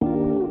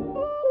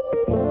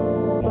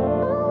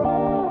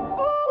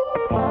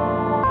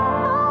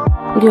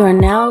You are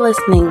now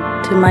listening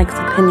to Mike's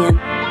Opinion,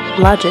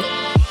 Logic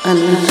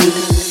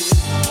Unleashed.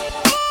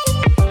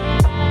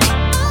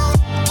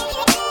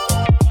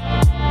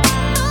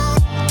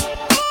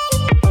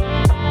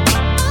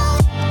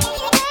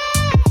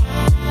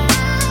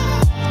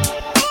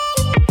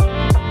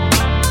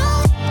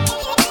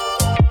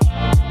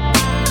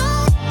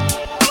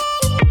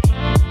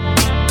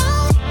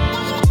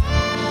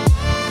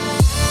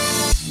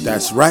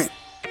 That's right,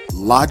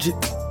 Logic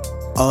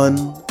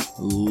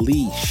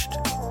Unleashed.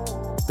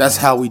 That's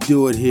how we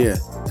do it here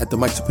at the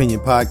Mike's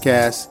Opinion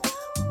Podcast.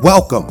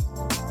 Welcome.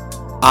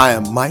 I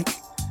am Mike,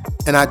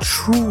 and I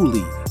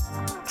truly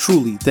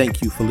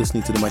thank you for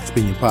listening to the Mike's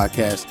Opinion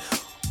Podcast.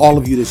 All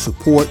of you that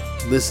support,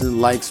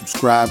 listen, like,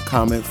 subscribe,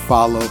 comment,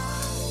 follow.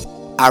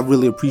 I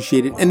really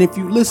appreciate it. And if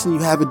you listen, you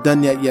haven't done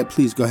that yet,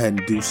 please go ahead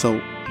and do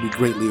so. We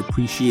greatly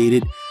appreciate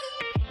it.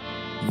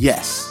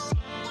 Yes,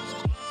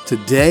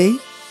 today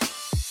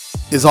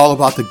is all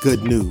about the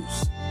good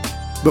news.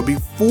 But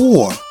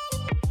before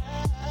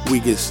we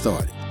get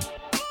started,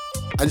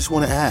 I just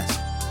want to ask,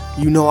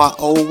 I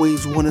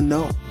always want to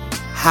know,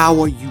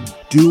 how are you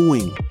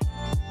doing?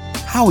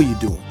 How are you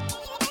doing?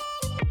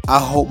 I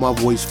hope my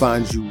voice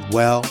finds you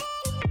well,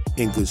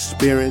 in good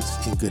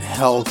spirits, in good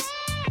health,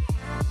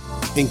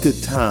 in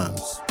good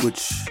times,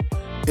 which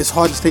it's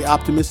hard to stay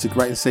optimistic,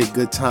 right, and say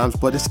good times,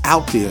 but it's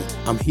out there.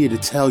 I'm here to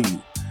tell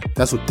you.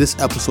 That's what this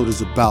episode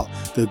is about.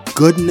 The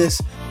goodness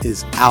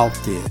is out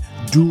there.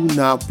 Do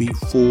not be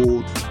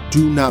fooled.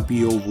 Do not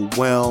be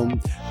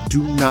overwhelmed.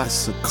 Do not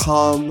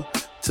succumb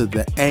to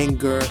the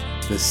anger,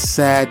 the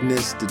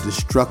sadness, the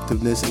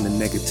destructiveness, and the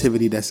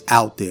negativity that's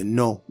out there.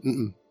 No.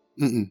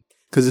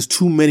 Because there's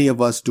too many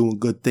of us doing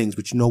good things.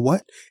 But you know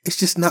what? It's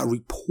just not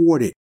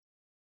reported.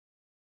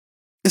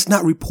 It's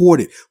not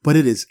reported, but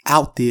it is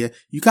out there.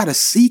 You got to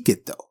seek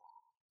it, though.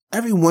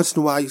 Every once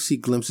in a while, you see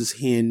glimpses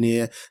here and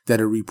there that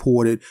are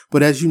reported.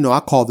 But as you know, I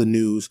call the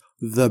news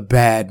the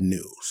bad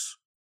news.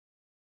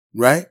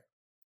 Right?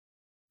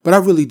 But I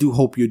really do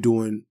hope you're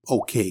doing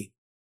okay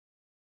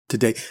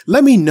today.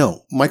 Let me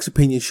know.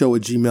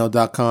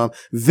 Mike'sOpinionShow@gmail.com.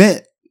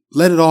 Vent.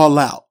 Let it all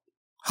out.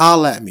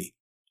 Holla at me.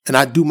 And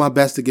I do my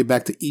best to get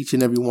back to each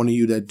and every one of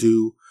you that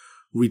do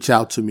reach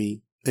out to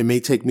me. It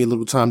may take me a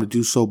little time to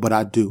do so, but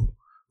I do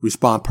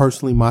respond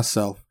personally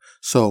myself.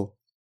 So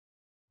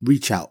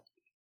reach out.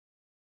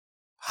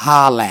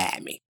 Holla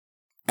at me,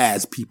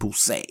 as people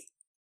say.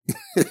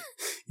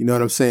 You know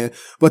what I'm saying?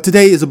 But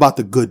today is about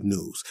the good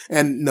news.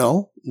 And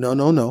no.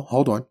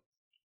 Hold on.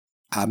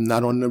 I'm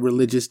not on the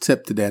religious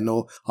tip today. I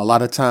know a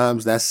lot of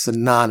times that's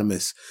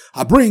synonymous.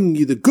 I bring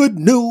you the good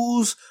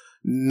news.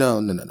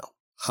 No.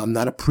 I'm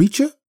not a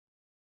preacher.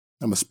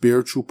 I'm a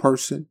spiritual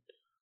person.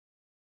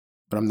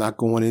 But I'm not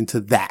going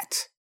into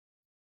that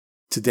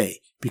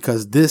today,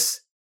 because this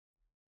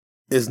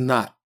is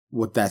not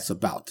what that's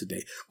about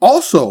today.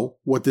 Also,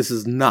 what this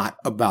is not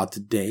about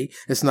today,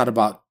 it's not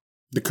about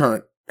the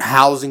current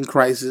housing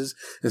crisis.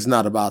 It's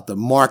not about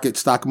the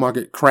stock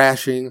market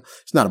crashing.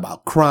 It's not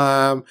about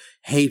crime,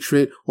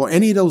 hatred, or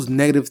any of those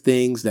negative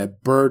things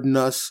that burden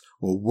us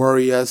or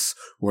worry us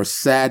or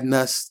sadden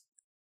us.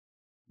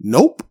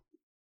 Nope.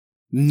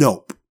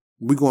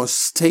 We're going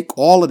to take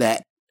all of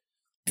that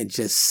and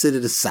just sit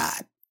it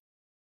aside.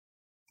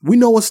 We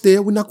know what's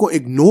there. We're not going to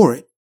ignore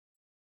it.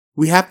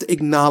 We have to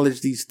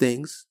acknowledge these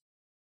things.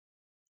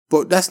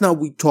 But that's not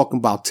what we're talking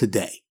about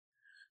today.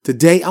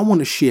 Today, I want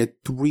to share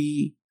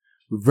 3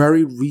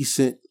 very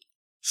recent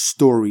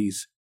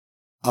stories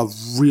of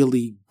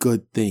really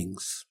good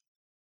things.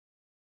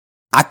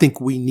 I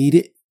think we need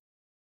it.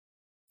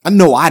 I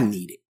know I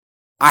need it.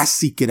 I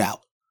seek it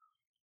out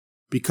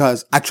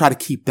because I try to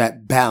keep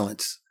that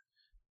balance.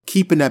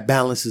 Keeping that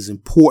balance is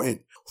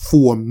important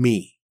for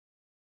me.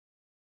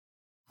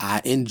 I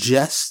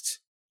ingest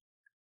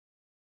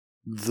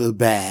the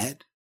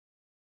bad,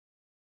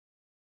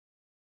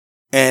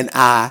 and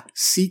I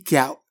seek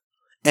out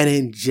and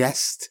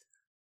ingest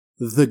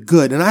the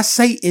good. And I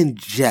say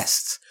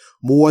ingest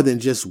more than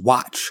just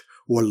watch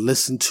or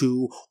listen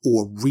to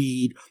or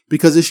read,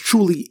 because it's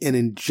truly an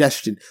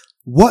ingestion.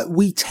 What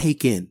we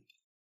take in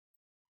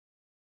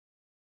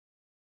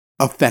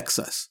affects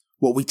us.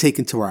 What we take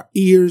into our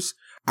ears,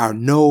 our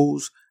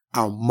nose,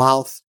 our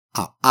mouth,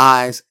 our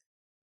eyes,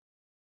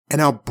 and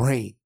our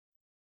brain.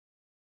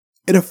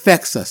 It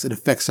affects us. It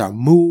affects our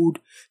mood,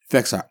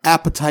 affects our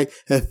appetite,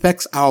 it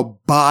affects our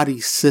body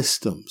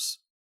systems.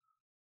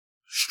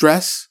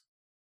 Stress,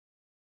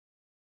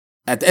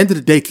 at the end of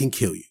the day, can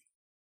kill you.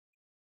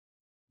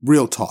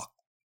 Real talk.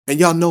 And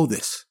y'all know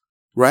this,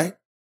 right?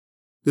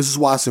 This is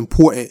why it's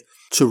important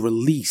to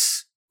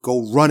release,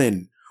 go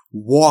running,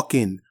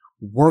 walking,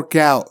 work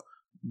out,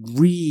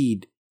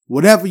 read,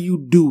 whatever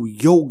you do,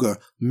 yoga,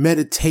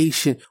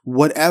 meditation,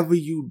 whatever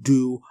you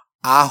do.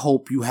 I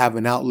hope you have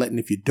an outlet. And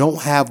if you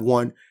don't have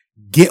one,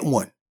 get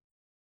one.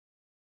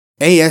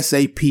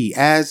 ASAP,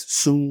 as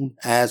soon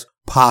as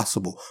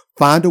possible.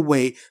 Find a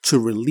way to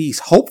release,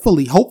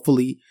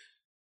 hopefully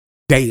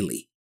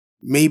daily,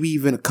 maybe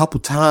even a couple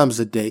times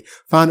a day.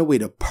 Find a way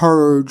to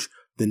purge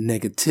the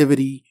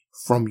negativity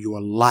from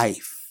your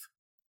life.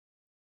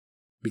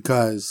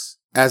 Because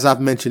as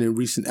I've mentioned in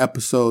recent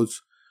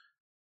episodes,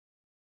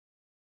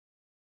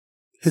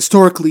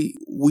 historically,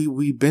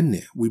 we've been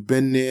there. We've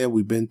been there.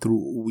 We've been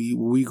through.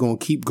 We gonna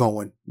keep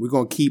going. We're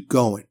gonna keep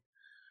going.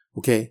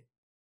 Okay.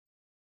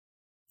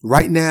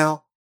 Right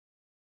now,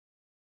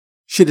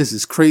 shit is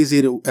as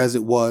crazy as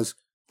it was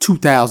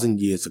 2,000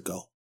 years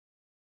ago.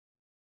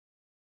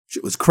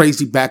 Shit was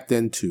crazy back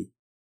then too.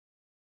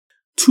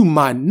 To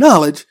my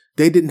knowledge,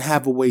 they didn't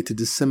have a way to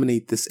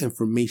disseminate this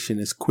information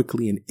as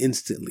quickly and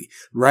instantly,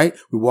 right?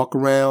 We walk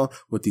around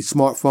with these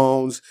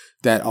smartphones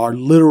that are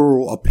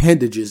literal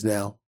appendages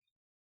now.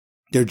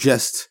 They're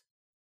just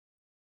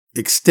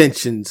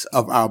extensions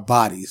of our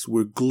bodies.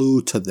 We're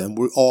glued to them.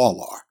 We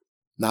all are.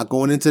 Not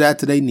going into that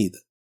today neither.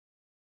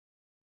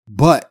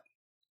 But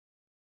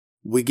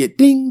we get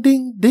ding,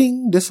 ding,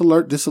 ding, this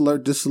alert, this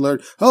alert, this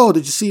alert. Oh,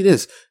 did you see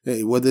this?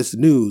 Hey, whether it's the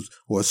news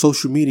or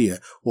social media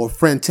or a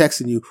friend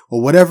texting you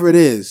or whatever it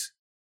is.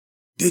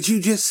 Did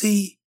you just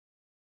see?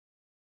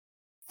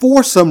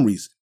 For some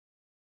reason,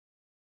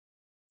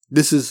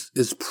 this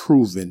is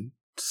proven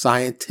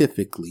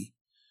scientifically.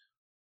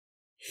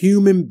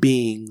 Human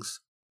beings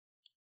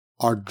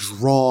are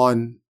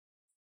drawn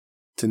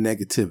to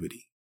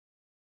negativity.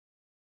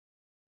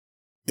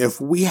 If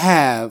we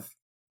have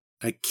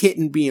a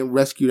kitten being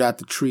rescued out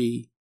the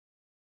tree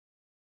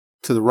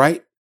to the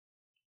right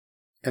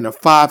and a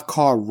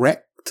 5-car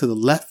wreck to the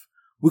left,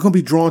 we're going to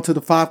be drawn to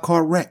the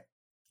 5-car wreck.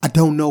 I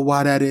don't know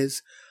why that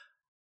is.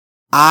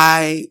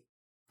 I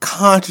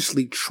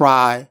consciously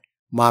try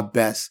my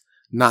best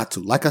not to.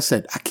 Like I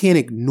said, I can't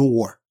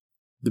ignore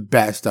the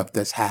bad stuff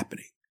that's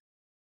happening.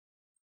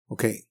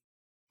 Okay?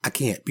 I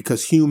can't,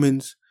 because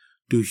humans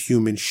do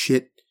human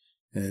shit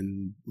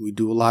and we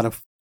do a lot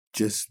of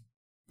just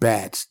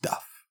bad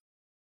stuff.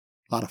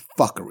 A lot of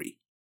fuckery.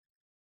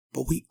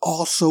 But we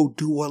also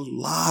do a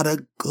lot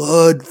of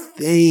good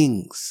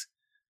things.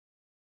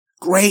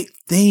 Great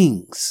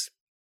things.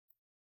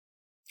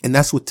 And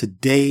that's what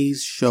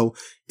today's show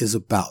is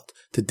about.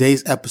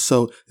 Today's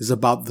episode is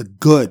about the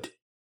good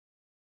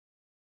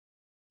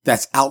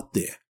that's out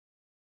there.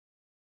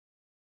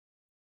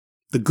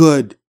 The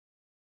good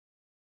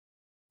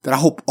that I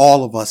hope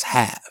all of us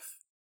have.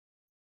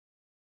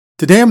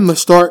 Today I'm going to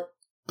start,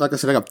 like I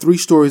said, I got 3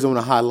 stories I want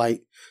to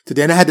highlight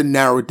today, and I had to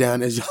narrow it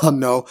down. As y'all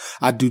know,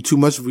 I do too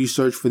much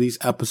research for these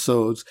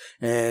episodes,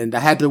 and I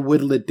had to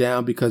whittle it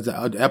down because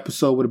the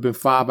episode would have been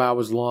 5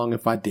 hours long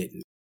if I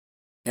didn't.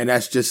 And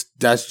that's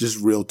just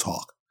real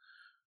talk.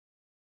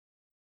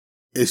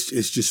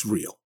 It's just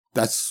real.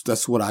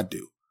 That's what I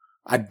do.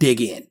 I dig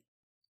in,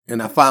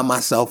 and I find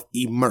myself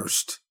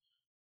immersed.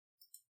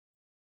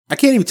 I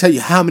can't even tell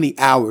you how many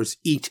hours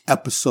each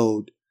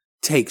episode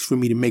takes for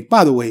me to make.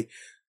 By the way,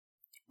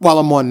 while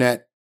I'm on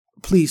that,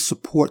 please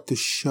support the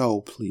show,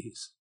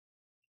 please.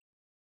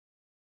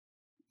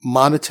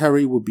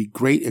 Monetary would be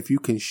great if you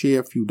can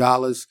share a few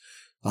dollars,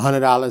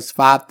 $100,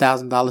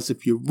 $5,000.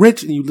 If you're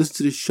rich and you listen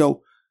to this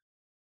show,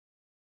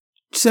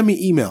 send me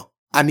an email.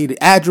 I need an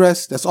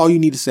address. That's all you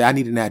need to say. I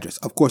need an address.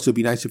 Of course, it'd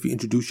be nice if you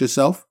introduce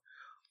yourself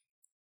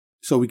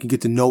so we can get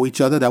to know each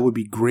other. That would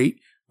be great.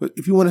 But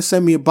if you want to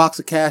send me a box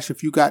of cash,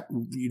 if you got,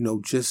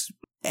 just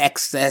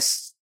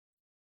excess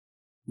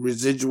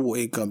residual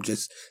income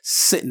just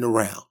sitting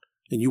around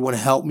and you want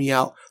to help me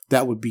out,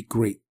 that would be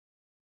great.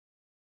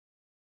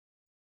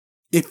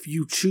 If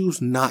you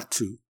choose not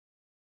to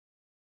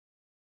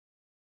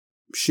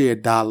share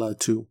 $1 or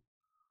 $2,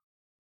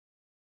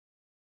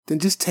 then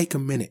just take a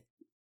minute.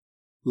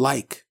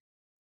 Like,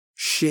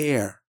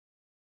 share,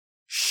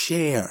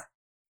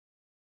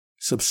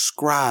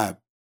 subscribe,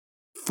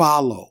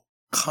 follow,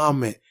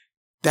 comment.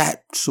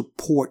 That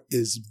support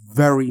is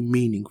very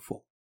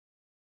meaningful.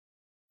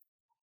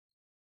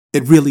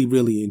 It really,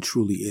 really and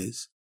truly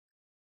is.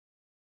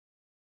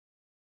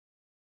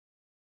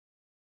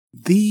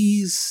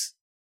 These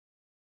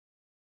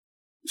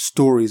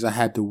stories I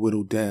had to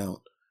whittle down.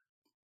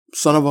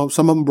 Some of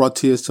them brought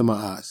tears to my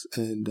eyes.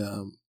 And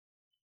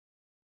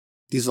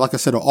these, like I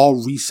said, are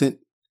all recent,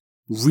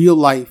 real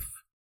life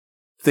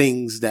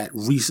things that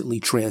recently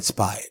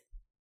transpired.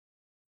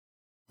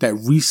 That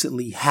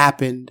recently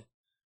happened.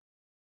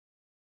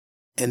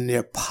 And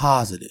they're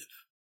positive.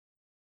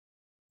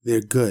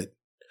 They're good.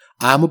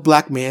 I'm a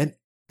black man.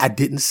 I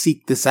didn't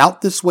seek this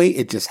out this way.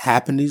 It just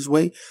happened this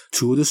way.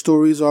 2 of the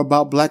stories are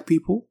about black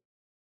people.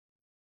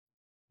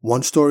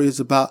 1 story is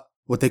about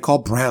what they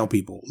call brown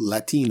people,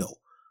 Latino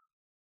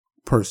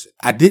person.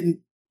 I didn't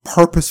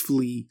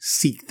purposefully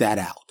seek that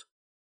out.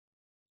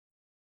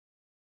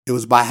 It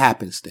was by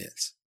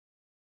happenstance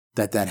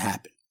that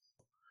happened.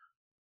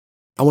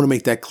 I want to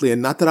make that clear.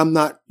 Not that I'm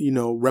not,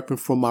 repping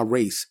from my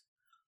race.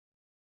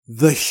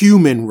 The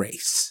human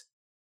race.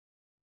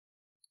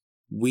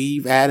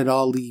 We've added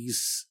all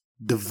these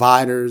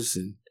dividers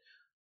and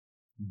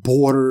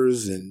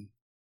borders and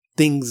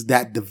things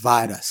that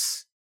divide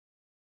us.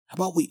 How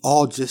about we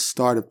all just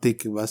started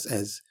thinking of us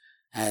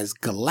as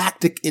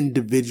galactic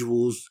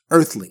individuals,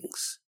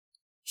 earthlings,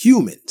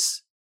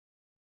 humans?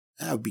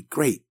 That would be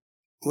great,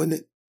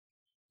 wouldn't it?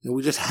 And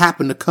we just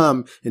happen to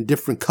come in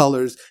different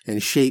colors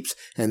and shapes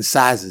and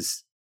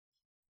sizes.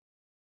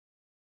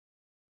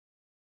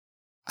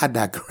 I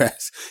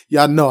digress.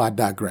 Y'all know I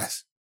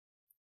digress.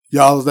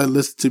 Y'all that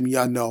listen to me,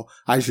 y'all know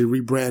I should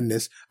rebrand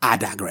this. I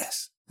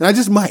digress. And I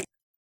just might.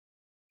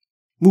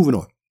 Moving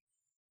on.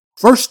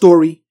 First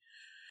story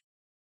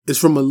is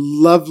from a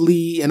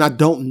lovely, and I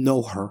don't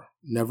know her,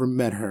 never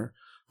met her,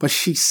 but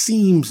she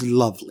seems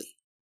lovely.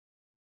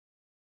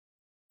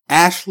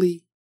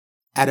 Ashley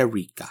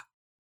Adarica.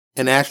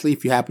 And Ashley,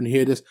 if you happen to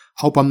hear this,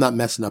 I hope I'm not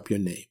messing up your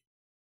name.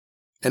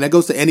 And that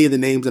goes to any of the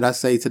names that I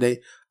say today.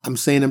 I'm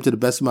saying them to the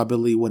best of my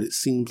ability, what it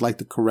seems like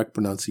the correct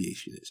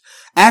pronunciation is.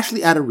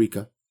 Ashley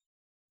Adarica,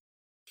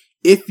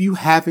 if you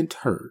haven't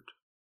heard,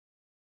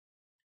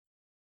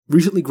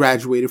 recently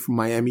graduated from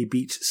Miami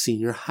Beach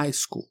Senior High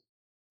School.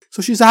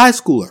 So she's a high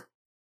schooler.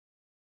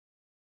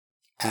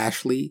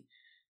 Ashley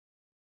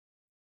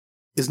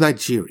is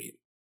Nigerian.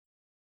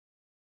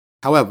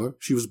 However,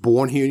 she was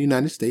born here in the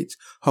United States.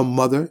 Her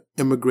mother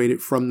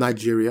immigrated from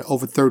Nigeria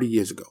over 30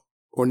 years ago,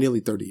 or nearly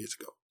 30 years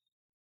ago.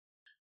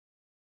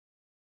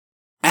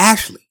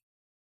 Ashley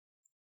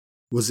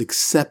was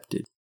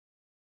accepted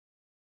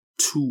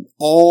to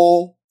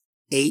all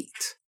 8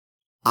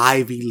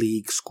 Ivy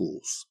League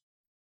schools.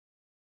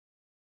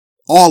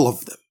 All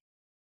of them.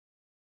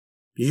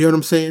 You hear what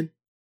I'm saying?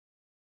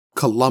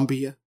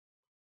 Columbia,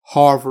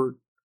 Harvard,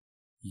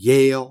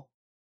 Yale,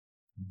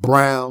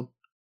 Brown,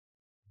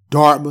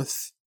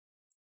 Dartmouth,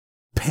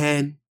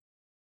 Penn,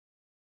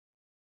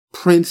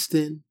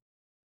 Princeton,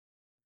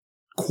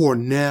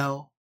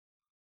 Cornell.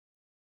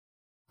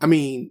 I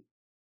mean,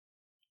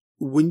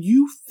 when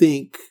you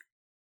think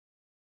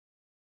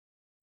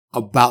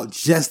about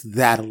just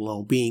that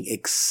alone, being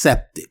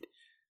accepted,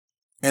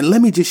 and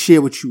let me just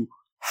share with you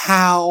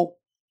how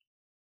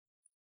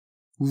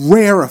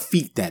rare a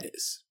feat that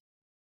is.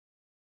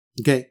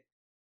 Okay?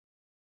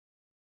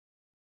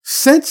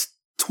 Since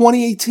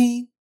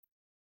 2018,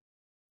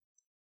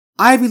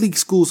 Ivy League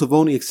schools have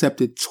only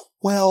accepted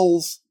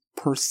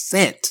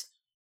 12%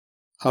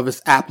 of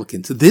its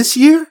applicants. This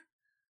year,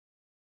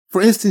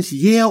 for instance,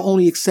 Yale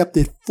only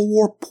accepted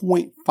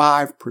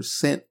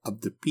 4.5%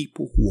 of the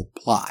people who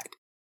applied.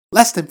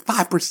 Less than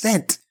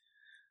 5%.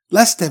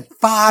 Less than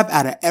 5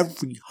 out of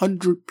every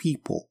 100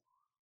 people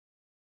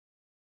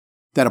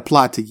that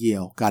applied to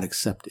Yale got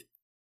accepted.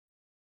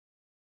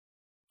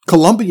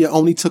 Columbia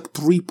only took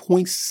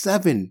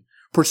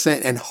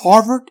 3.7%, and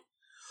Harvard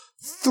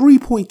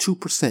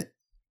 3.2%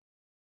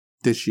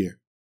 this year.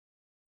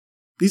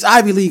 These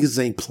Ivy Leaguers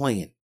ain't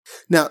playing.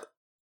 Now,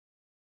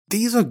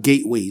 these are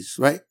gateways,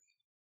 right?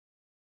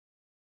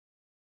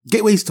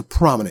 Gateways to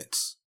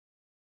prominence.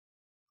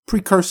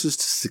 Precursors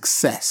to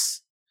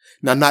success.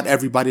 Now, not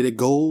everybody that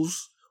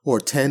goes or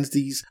attends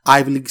these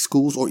Ivy League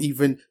schools or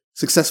even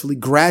successfully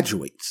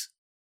graduates.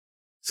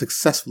 I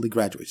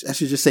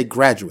should just say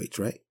graduates,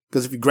 right?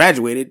 Because if you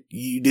graduated,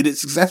 you did it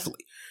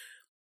successfully.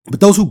 But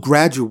those who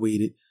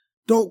graduated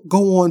don't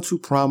go on to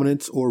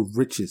prominence or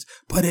riches.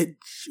 But it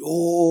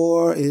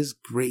sure is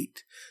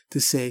great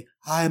to say,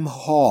 I'm a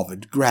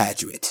Harvard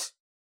graduate.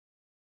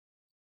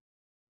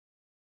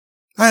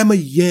 I'm a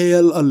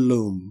Yale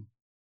alum.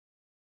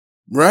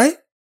 Right?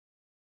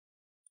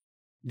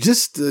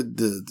 Just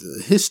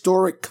the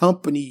historic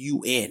company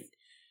you in.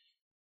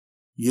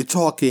 You're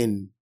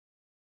talking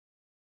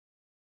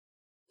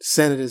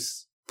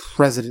senators,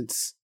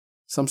 presidents,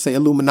 some say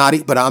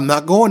Illuminati, but I'm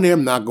not going there,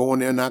 not going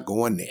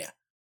there.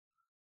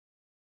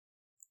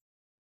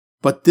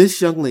 But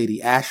this young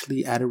lady,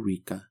 Ashley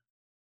Adarica,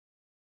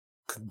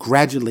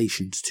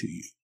 congratulations to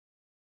you.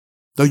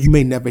 Though you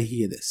may never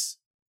hear this.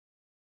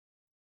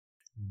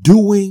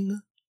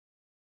 Doing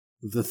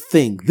the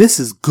thing. This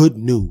is good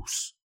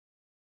news.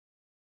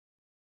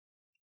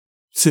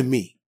 To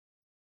me.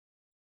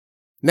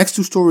 Next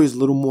 2 stories is a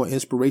little more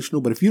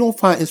inspirational, but if you don't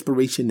find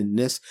inspiration in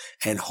this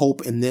and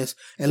hope in this,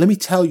 and let me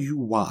tell you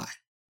why.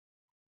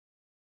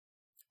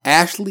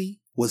 Ashley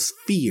was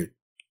feared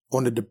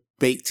on the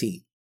debate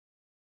team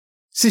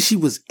since she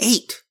was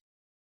 8.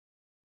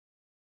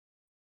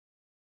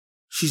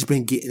 She's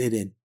been getting it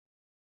in.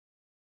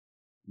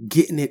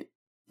 Getting it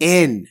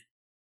in.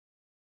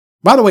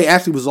 By the way,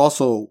 Ashley was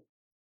also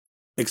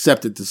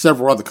accepted to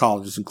several other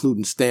colleges,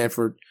 including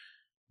Stanford,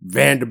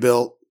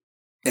 Vanderbilt,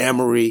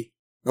 Emory.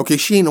 Okay,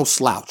 she ain't no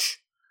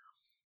slouch.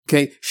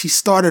 Okay, she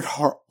started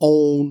her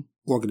own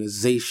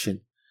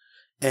organization.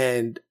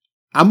 And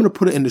I'm going to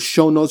put it in the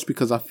show notes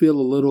because I feel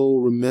a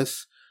little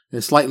remiss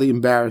and slightly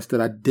embarrassed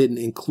that I didn't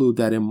include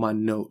that in my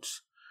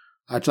notes.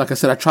 Like I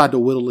said, I tried to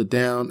whittle it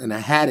down and I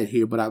had it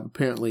here, but I've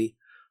apparently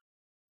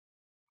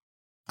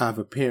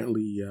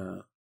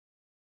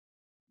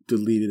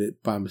deleted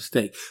it by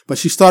mistake. But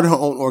she started her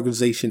own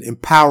organization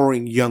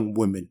empowering young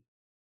women.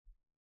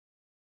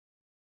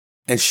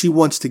 And she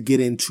wants to get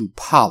into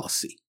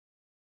policy.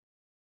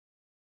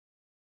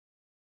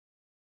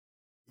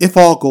 If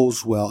all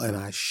goes well, and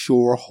I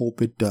sure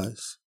hope it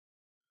does,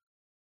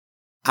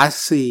 I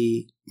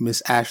see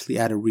Miss Ashley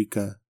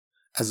Adarica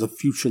as a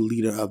future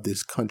leader of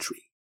this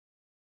country.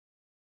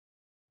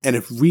 And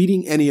if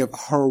reading any of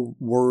her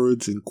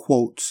words and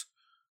quotes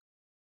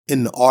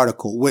in the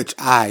article, which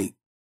I'm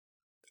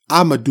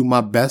going to do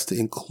my best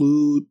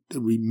to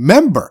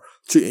remember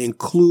to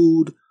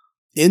include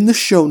in the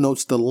show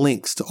notes the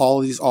links to all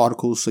of these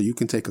articles so you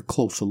can take a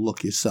closer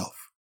look yourself.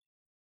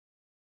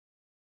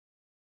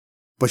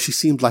 But she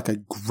seems like a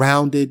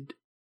grounded,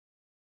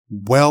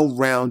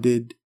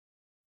 well-rounded,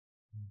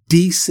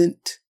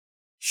 decent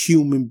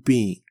human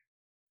being.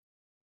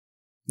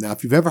 Now,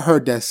 if you've ever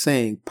heard that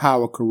saying,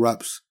 power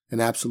corrupts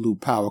and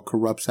absolute power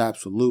corrupts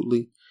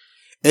absolutely,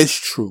 it's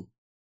true.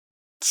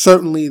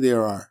 Certainly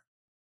there are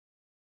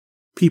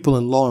people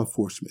in law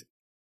enforcement,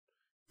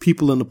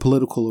 people in the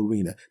political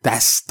arena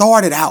that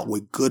started out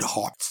with good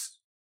hearts,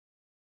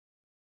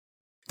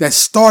 that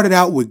started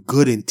out with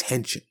good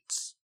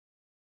intentions.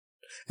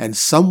 And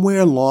somewhere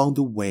along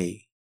the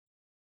way,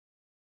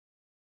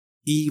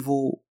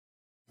 evil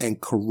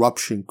and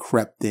corruption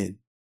crept in.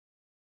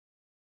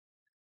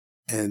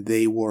 And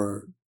they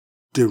were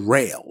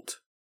derailed.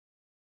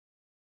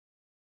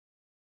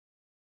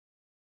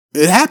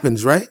 It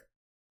happens, right?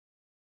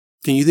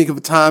 Can you think of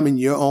a time in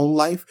your own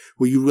life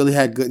where you really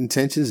had good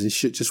intentions and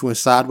shit just went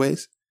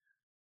sideways?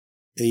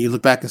 And you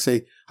look back and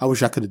say, I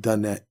wish I could have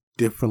done that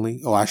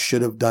differently, or I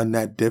should have done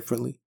that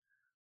differently.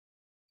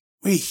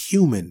 We're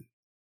human.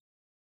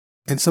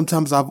 And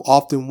sometimes I've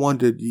often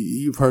wondered,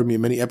 you've heard me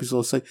in many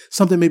episodes say,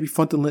 something may be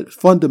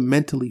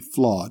fundamentally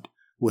flawed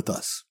with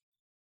us.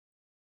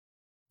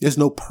 There's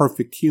no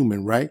perfect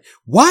human, right?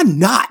 Why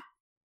not?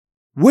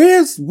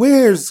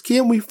 Where's,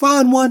 can we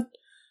find one?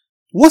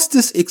 What's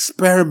this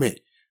experiment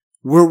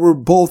where we're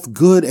both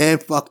good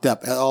and fucked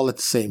up all at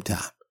the same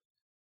time?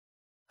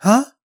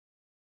 Huh?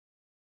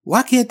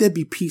 Why can't there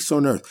be peace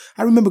on earth?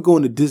 I remember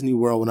going to Disney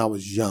World when I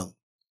was young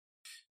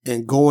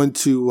and going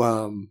to,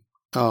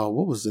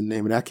 what was the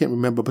name of that? I can't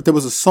remember, but there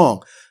was a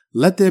song,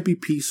 Let There Be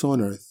Peace on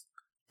Earth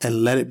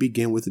and Let It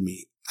Begin With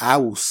Me. I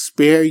will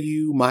spare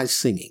you my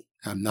singing.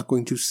 I'm not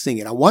going to sing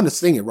it. I want to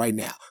sing it right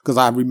now because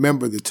I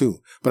remember the tune,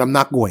 but I'm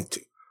not going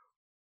to.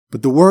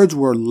 But the words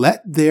were,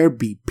 let there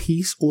be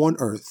peace on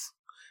earth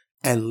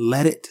and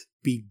let it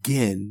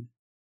begin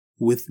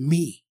with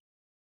me.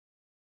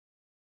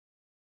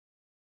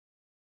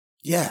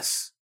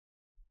 Yes.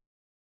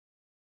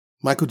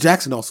 Michael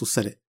Jackson also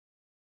said it.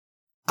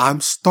 I'm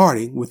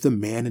starting with the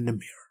man in the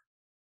mirror.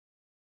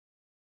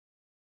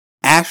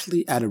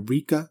 Ashley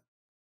Adarica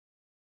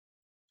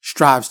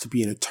strives to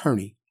be an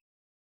attorney,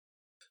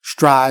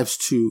 strives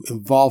to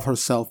involve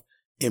herself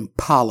in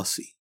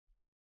policy.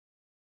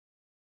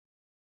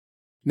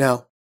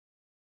 Now,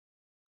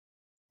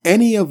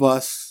 any of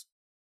us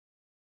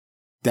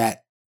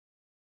that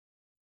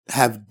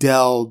have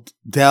delved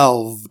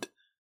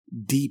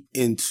deep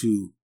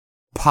into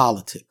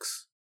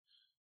politics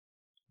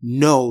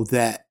know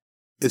that,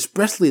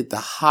 especially at the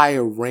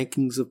higher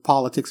rankings of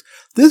politics,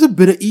 there's a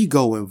bit of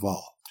ego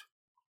involved.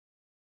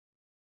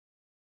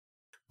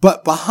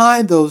 But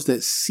behind those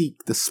that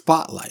seek the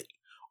spotlight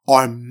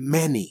are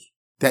many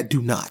that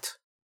do not,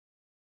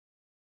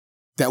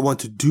 that want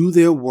to do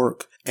their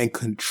work and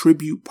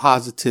contribute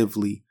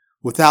positively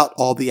without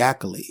all the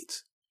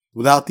accolades,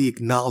 without the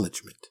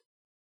acknowledgement.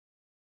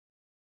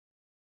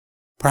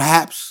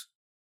 Perhaps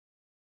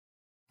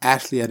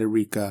Ashley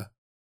Adarica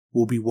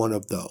will be one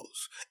of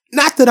those.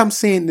 Not that I'm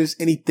saying there's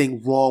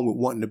anything wrong with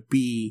wanting to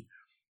be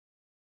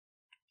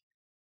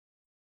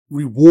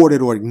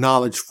rewarded or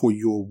acknowledged for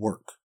your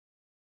work,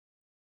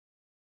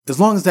 as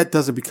long as that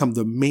doesn't become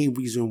the main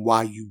reason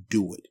why you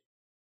do it.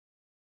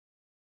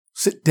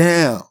 Sit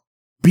down.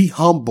 Be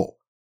humble,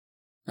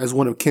 as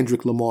one of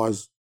Kendrick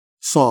Lamar's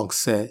songs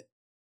said.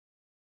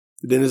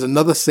 Then there's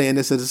another saying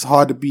that says it's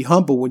hard to be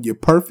humble when you're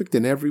perfect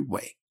in every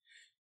way.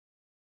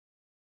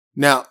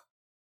 Now,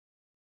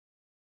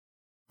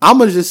 I'm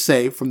going to just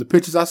say, from the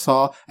pictures I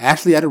saw,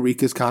 Ashley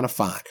Adarica is kind of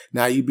fine.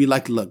 Now, you'd be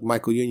like, look,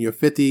 Michael, you're in your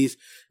 50s.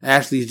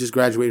 Ashley's just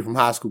graduated from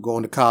high school,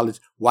 going to college.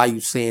 Why are you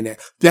saying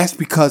that? That's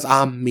because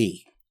I'm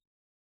me.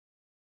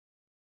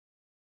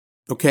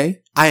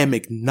 Okay? I am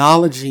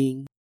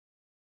acknowledging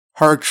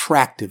her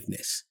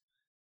attractiveness.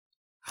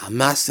 I'm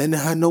not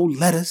sending her no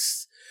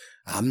letters.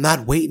 I'm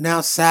not waiting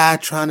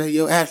outside trying to,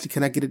 yo, Ashley,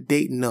 can I get a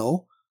date?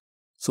 No.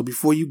 So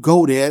before you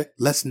go there,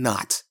 let's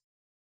not.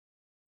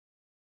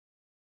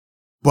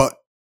 But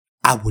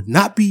I would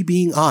not be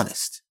being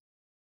honest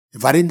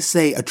if I didn't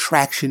say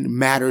attraction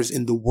matters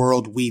in the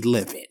world we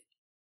live in.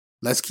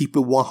 Let's keep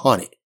it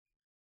 100.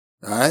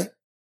 All right?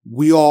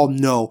 We all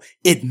know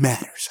it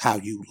matters how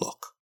you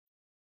look.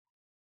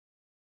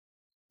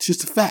 It's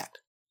just a fact.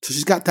 So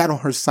she's got that on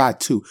her side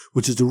too,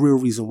 which is the real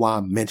reason why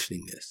I'm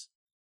mentioning this.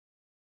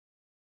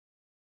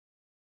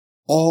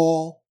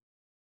 All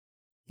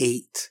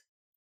 8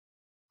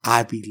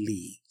 Ivy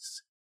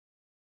Leagues.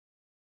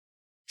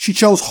 She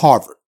chose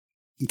Harvard,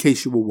 in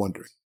case you were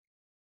wondering.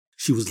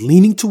 She was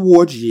leaning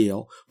towards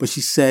Yale, but she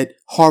said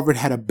Harvard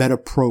had a better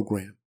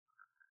program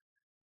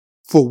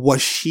for what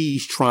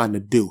she's trying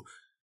to do.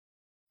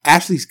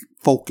 Ashley's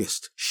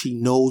focused. She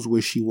knows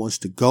where she wants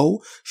to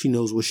go. She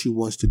knows what she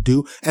wants to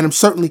do. And I'm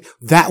certainly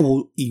that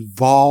will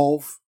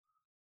evolve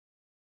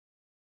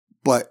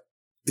but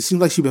it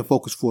seems like she's been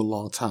focused for a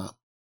long time.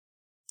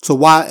 So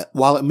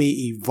while it may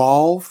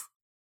evolve,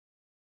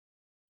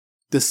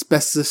 the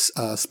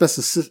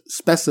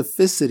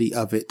specificity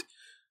of it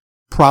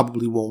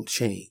probably won't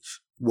change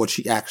what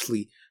she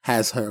actually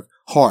has her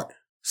heart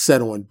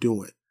set on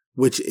doing,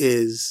 which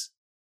is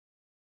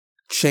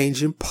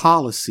changing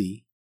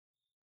policy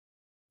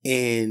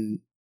in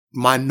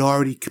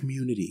minority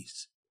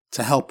communities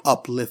to help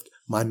uplift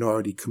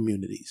minority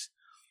communities.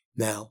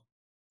 Now,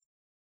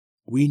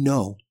 we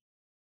know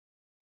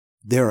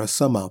there are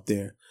some out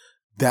there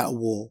that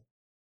will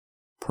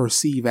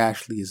perceive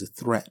Ashley as a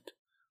threat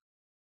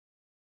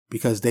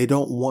because they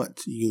don't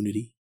want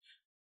unity.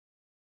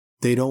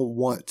 They don't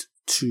want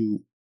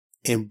to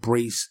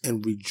embrace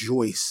and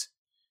rejoice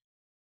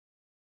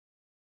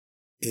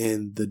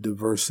in the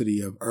diversity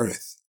of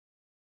Earth.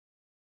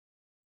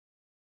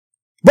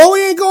 But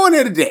we ain't going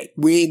there today.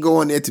 We ain't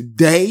going there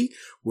today.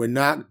 We're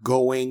not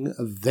going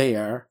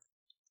there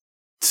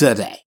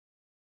today.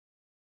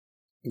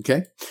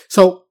 Okay?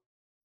 So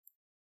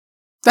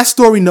that's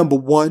story number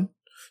one.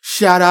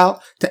 Shout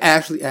out to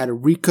Ashley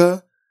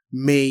Adarica.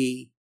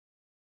 May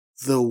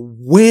the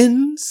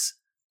winds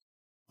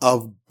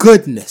of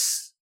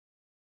goodness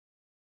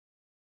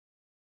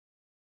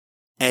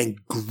and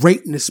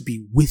greatness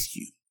be with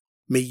you.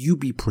 May you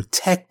be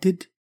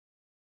protected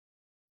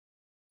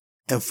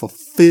and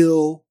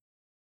fulfill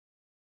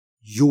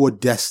your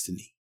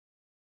destiny,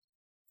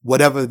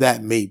 whatever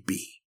that may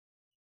be.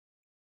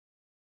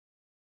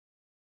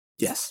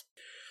 Yes.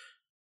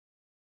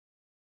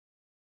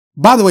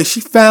 By the way,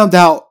 she found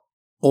out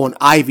on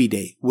Ivy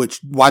Day, which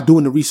while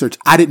doing the research,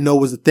 I didn't know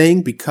was a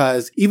thing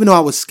because even though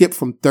I was skipped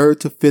from 3rd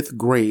to 5th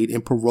grade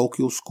in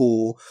parochial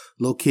school,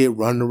 little kid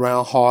running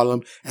around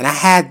Harlem, and I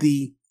had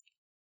the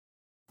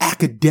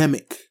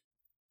academic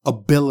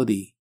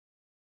ability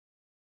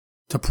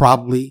to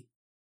probably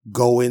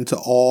go into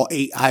all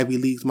 8 Ivy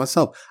Leagues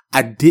myself,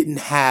 I didn't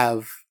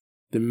have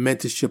the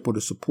mentorship or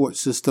the support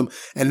system.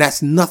 And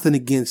that's nothing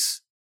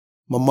against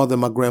my mother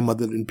and my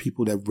grandmother and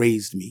people that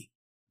raised me.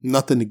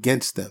 Nothing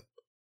against them.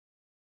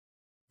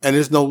 And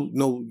there's no,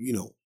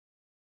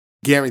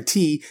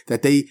 guarantee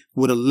that they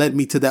would have led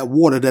me to that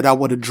water that I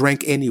would have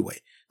drank anyway.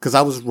 Cause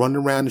I was running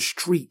around the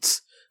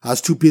streets. I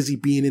was too busy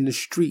being in the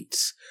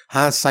streets.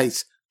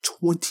 Hindsight's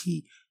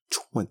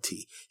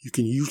 2020. You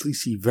can usually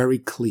see very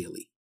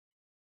clearly.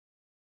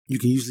 You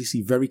can usually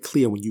see very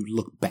clear when you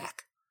look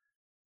back.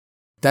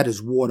 That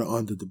is water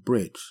under the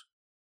bridge.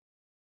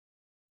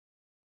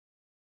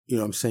 You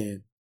know what I'm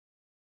saying?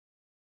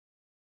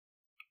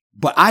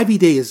 But Ivy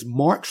Day is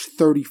March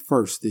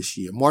 31st this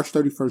year, March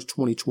 31st,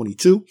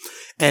 2022.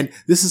 And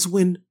this is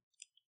when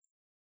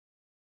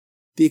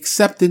the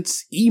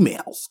acceptance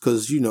emails,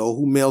 because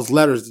who mails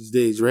letters these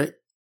days, right?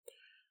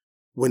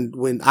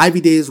 When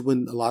Ivy Day is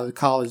when a lot of the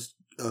college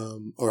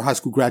or high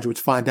school graduates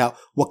find out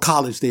what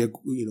college they are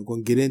going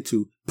to get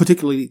into,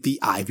 particularly the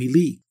Ivy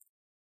League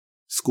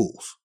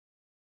schools.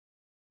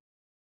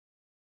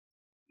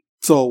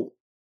 So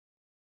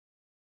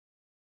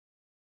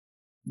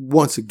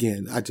once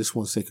again, I just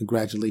want to say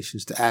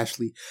congratulations to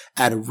Ashley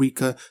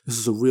Adarica. This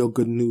is a real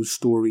good news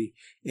story,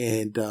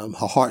 and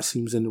her heart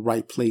seems in the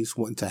right place,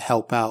 wanting to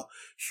help out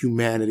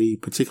humanity,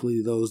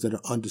 particularly those that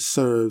are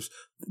underserved,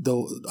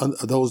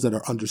 those that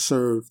are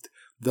underserved,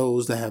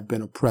 those that have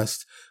been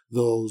oppressed,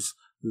 those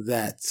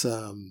that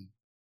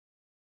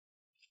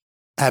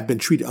have been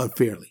treated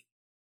unfairly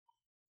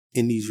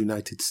in these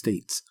United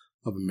States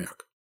of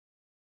America.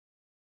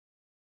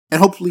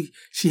 And hopefully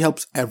she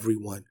helps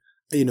everyone.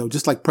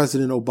 Just like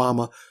President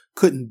Obama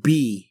couldn't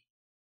be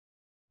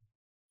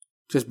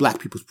just black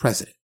people's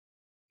president.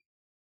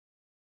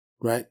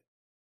 Right?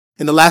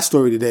 And the last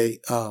story today,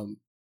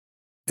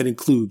 it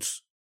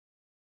includes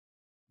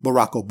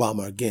Barack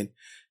Obama again.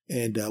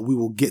 And we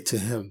will get to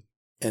him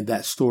and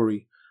that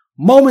story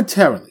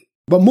momentarily.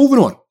 But moving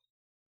on.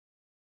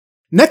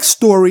 Next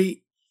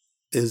story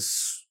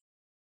is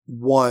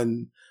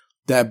one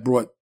that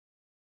brought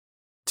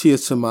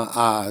tears to my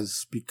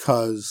eyes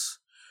because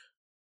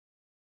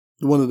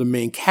one of the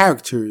main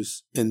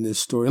characters in this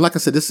story, and like I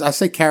said, I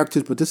say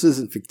characters, but this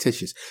isn't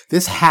fictitious.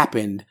 This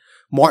happened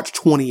March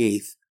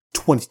 28th,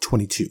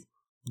 2022.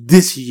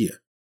 This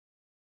year.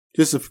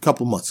 Just a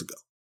couple months ago.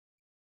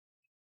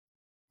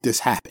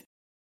 This happened.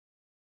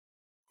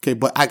 Okay,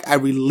 but I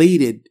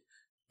related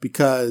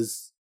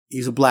because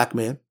he's a black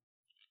man.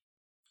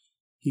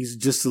 He's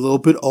just a little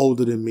bit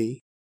older than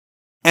me.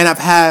 And I've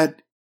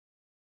had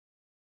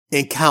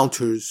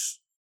encounters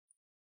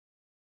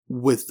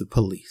with the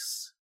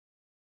police.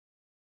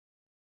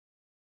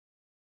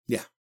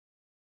 Yeah.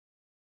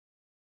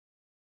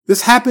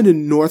 This happened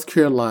in North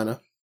Carolina.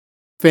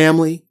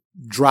 Family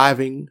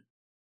driving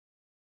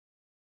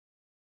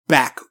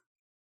back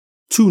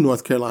to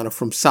North Carolina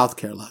from South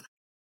Carolina.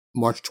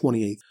 March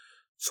 28th,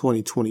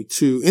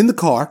 2022. In the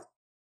car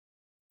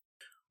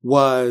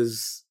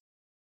was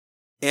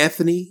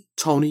Anthony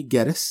Tony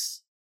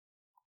Geddes.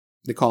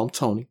 They call him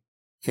Tony.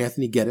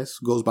 Anthony Geddes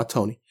goes by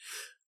Tony.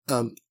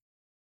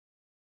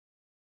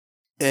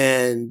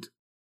 And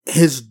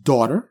his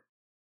daughter,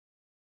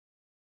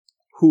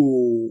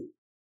 who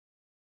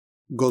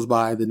goes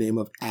by the name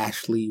of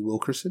Ashley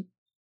Wilkerson.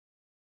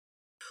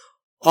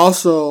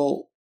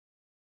 Also,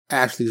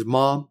 Ashley's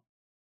mom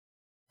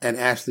and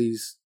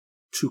Ashley's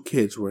 2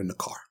 kids were in the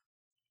car.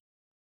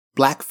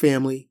 Black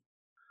family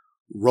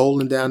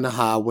rolling down the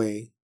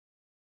highway,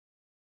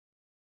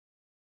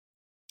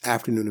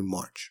 afternoon in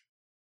March.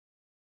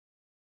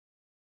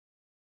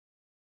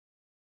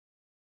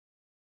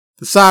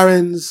 The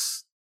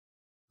sirens,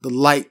 the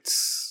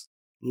lights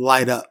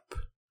light up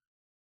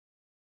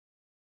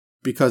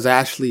because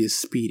Ashley is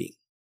speeding.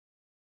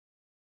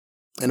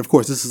 And of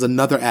course, this is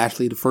another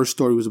Ashley. The first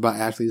story was about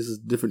Ashley. This is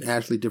a different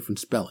Ashley, different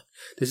spelling.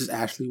 This is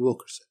Ashley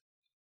Wilkerson.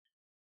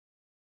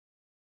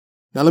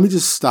 Now, let me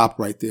just stop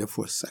right there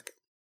for a second.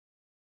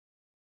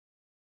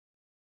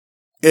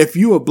 If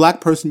you're a black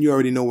person, you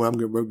already know what I'm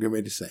getting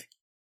ready to say.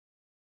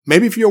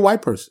 Maybe if you're a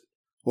white person,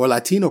 or a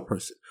Latino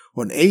person,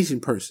 or an Asian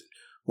person,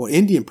 or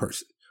Indian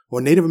person, or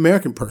a Native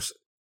American person,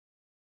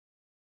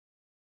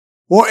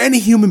 or any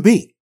human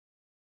being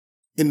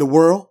in the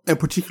world, and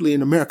particularly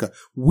in America,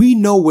 we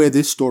know where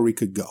this story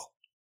could go.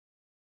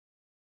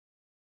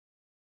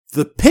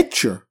 The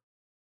picture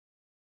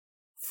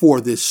for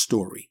this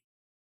story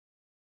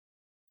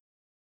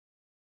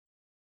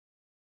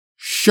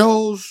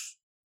shows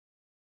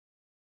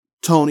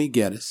Tony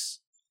Geddes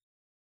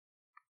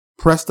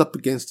pressed up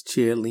against the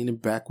chair, leaning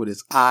back with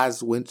his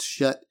eyes winced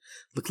shut,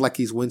 looked like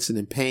he's wincing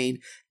in pain,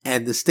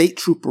 and the state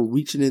trooper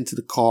reaching into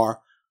the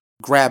car,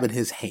 grabbing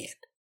his hand.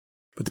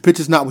 But the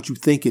picture's not what you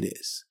think it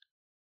is.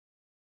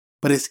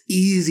 But it's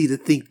easy to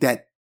think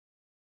that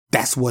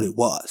that's what it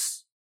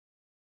was.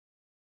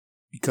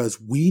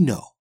 Because we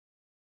know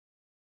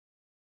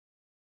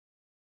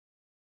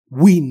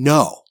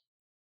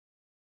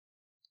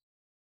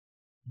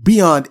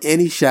beyond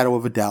any shadow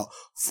of a doubt,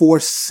 for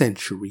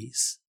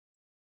centuries,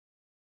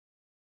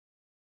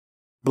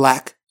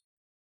 black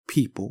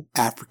people,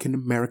 African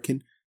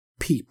American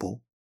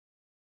people,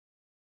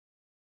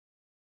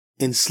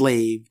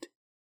 enslaved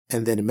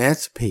and then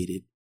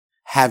emancipated,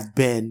 have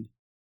been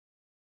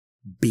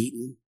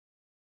beaten,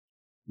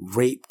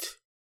 raped,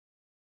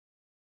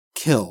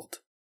 killed,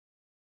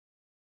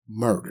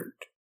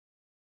 murdered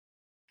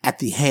at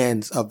the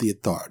hands of the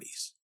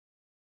authorities,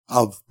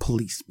 of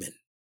policemen.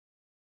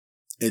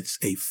 It's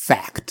a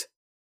fact.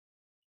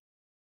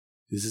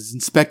 This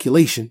isn't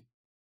speculation.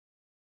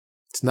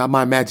 It's not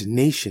my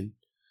imagination.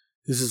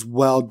 This is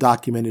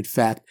well-documented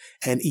fact,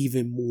 and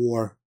even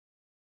more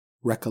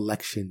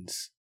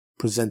recollections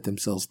present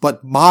themselves.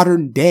 But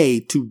modern day,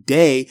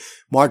 today,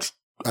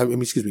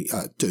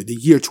 the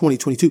year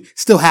 2022,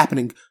 still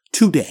happening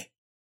today.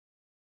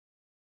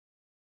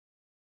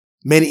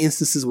 Many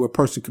instances where a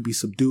person could be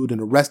subdued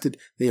and arrested,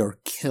 they are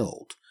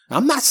killed.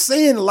 I'm not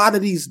saying a lot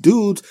of these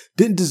dudes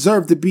didn't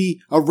deserve to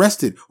be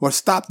arrested or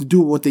stopped to do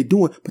what they're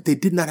doing, but they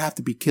did not have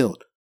to be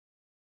killed.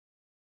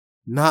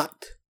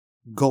 Not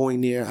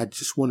going there. I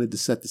just wanted to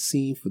set the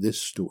scene for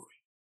this story.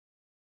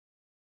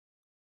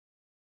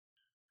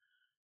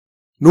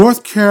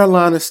 North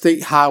Carolina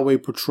State Highway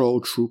Patrol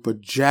Trooper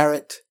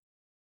Jarrett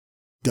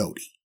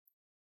Doty.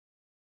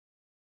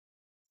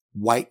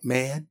 White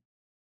man,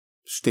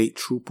 state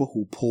trooper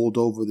who pulled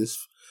over this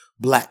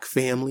black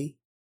family.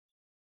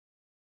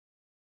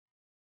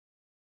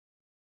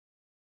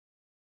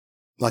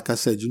 Like I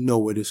said, you know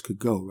where this could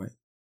go, right?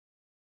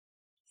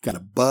 Got a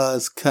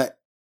buzz cut,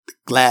 the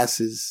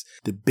glasses,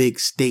 the big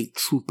state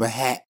trooper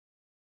hat.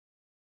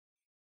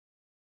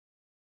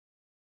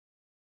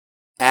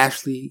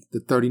 Ashley,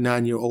 the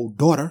 39-year-old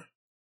daughter,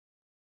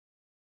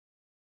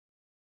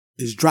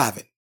 is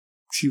driving.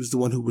 She was the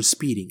one who was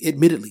speeding,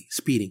 admittedly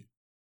speeding.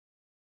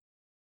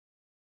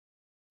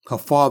 Her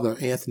father,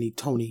 Anthony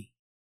Tony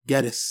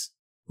Geddes,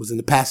 was in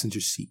the passenger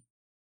seat.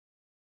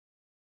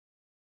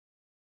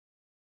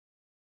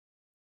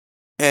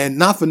 And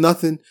not for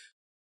nothing,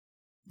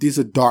 these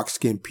are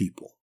dark-skinned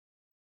people.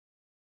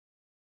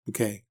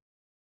 Okay?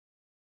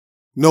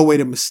 No way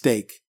to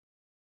mistake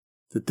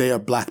that they are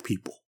black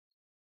people.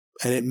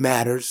 And it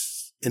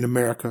matters in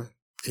America.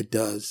 It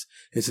does.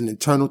 It's an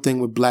internal thing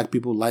with black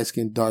people,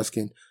 light-skinned,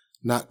 dark-skinned.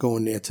 Not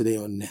going there today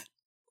on that.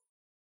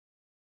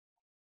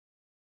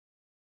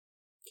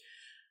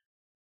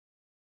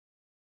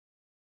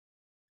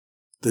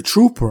 The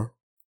trooper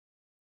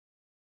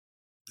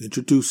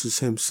introduces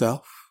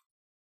himself,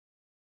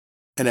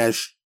 and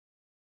as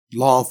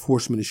law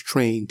enforcement is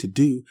trained to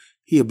do,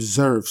 he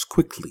observes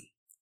quickly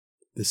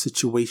the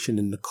situation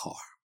in the car.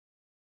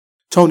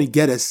 Tony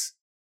Geddes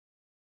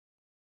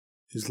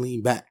is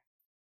leaned back.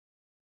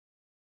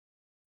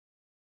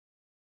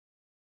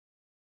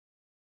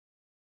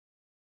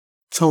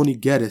 Tony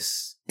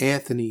Geddes,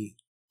 Anthony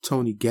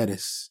Tony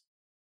Geddes,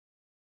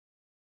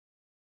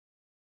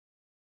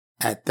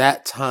 at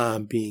that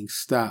time being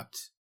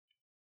stopped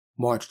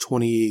March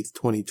 28th,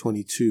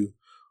 2022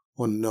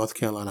 on the North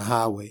Carolina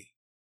highway,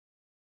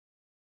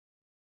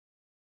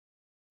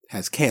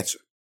 has cancer.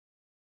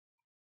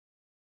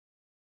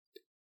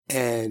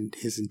 And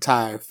his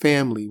entire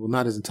family, well,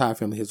 not his entire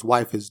family, his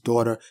wife, his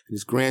daughter, and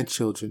his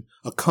grandchildren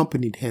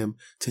accompanied him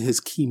to his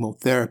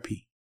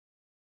chemotherapy.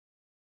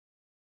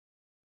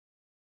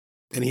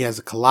 And he has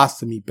a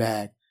colostomy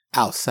bag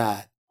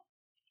outside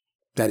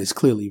that is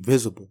clearly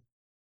visible.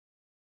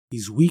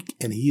 He's weak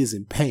and he is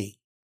in pain.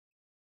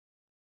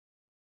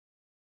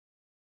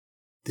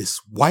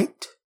 This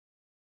white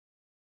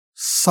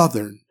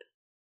Southern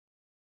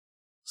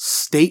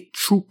state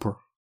trooper,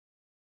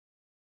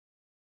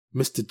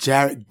 Mr.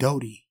 Jarrett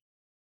Doty,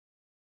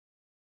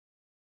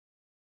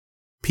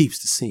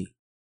 peeps the scene.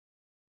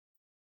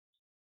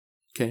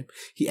 Okay.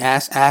 He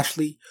asks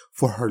Ashley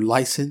for her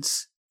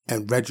license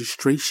and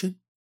registration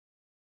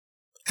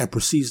and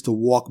proceeds to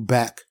walk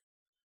back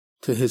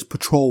to his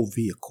patrol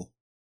vehicle.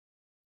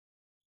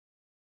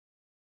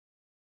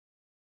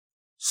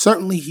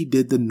 Certainly he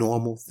did the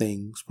normal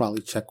things,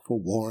 probably check for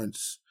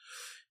warrants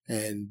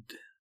and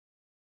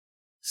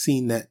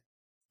seen that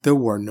there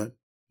were none.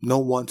 No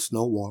wants,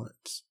 no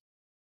warrants.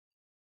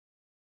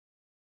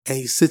 And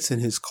he sits in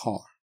his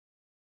car.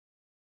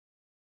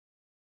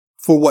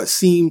 For what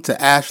seemed to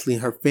Ashley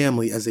and her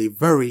family as a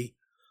very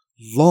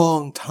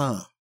long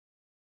time.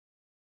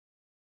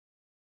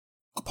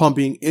 Upon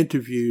being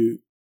interviewed,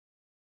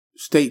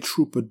 State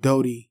Trooper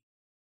Doty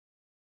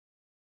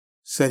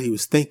said he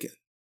was thinking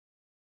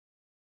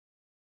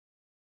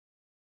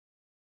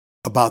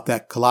about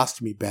that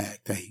colostomy bag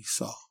that he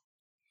saw.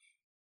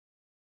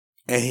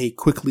 And he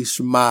quickly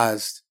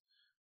surmised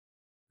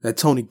that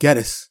Tony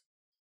Geddes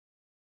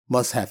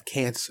must have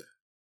cancer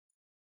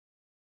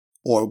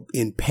or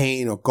in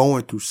pain or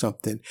going through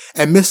something.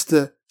 And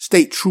Mr.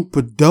 State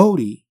Trooper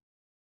Doty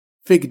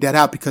figured that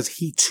out because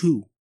he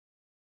too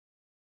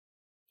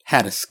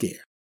had a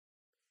scare.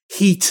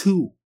 He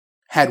too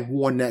had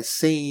worn that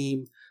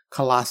same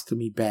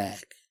colostomy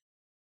bag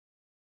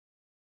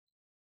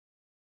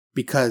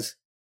because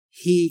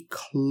he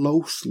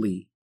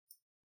closely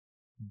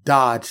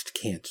dodged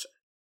cancer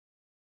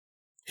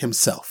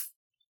himself.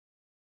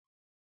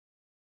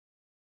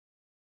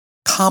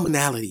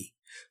 Commonality,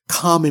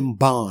 common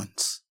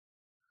bonds.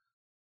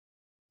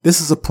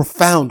 This is a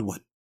profound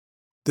one.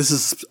 This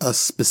is a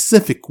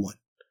specific one.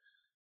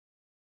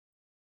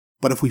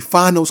 But if we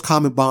find those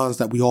common bonds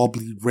that we all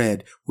bleed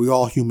red, we're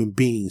all human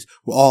beings,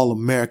 we're all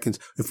Americans.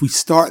 If we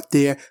start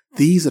there,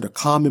 these are the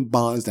common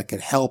bonds that can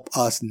help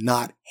us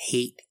not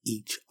hate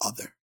each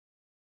other.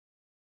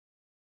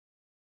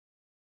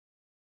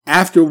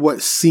 After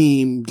what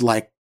seemed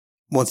like,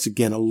 once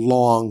again, a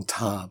long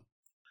time,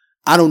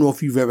 I don't know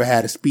if you've ever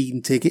had a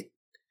speeding ticket.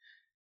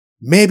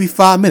 Maybe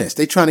 5 minutes.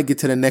 They're trying to get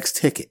to the next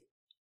ticket.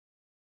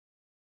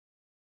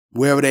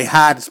 Wherever they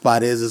hide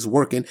spot is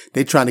working.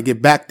 They're trying to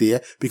get back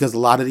there because a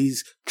lot of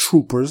these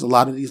troopers, a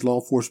lot of these law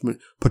enforcement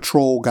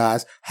patrol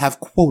guys have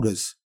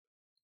quotas.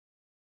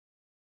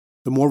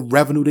 The more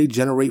revenue they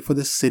generate for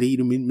the city,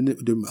 the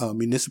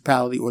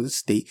municipality, or the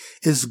state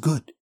is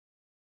good.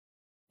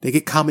 They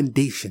get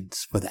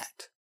commendations for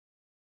that.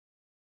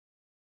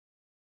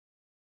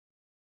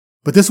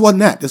 But this wasn't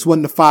that. This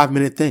wasn't a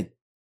 5-minute thing.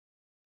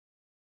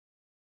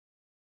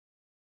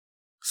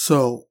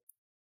 So,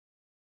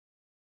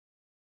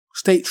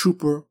 State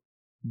Trooper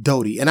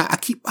Doty, and I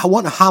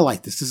want to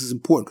highlight this. This is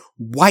important.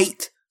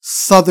 White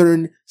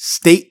Southern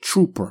State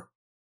Trooper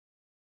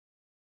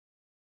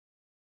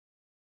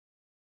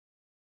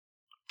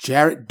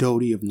Jarrett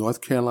Doty of North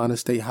Carolina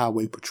State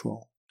Highway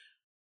Patrol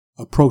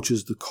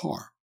approaches the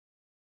car.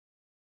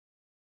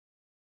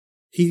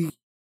 He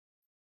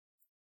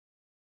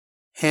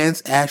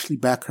hands Ashley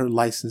back her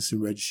license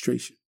and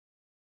registration.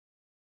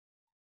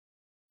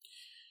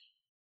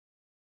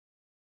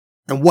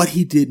 And what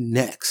he did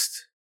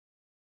next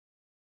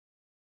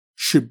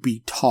should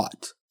be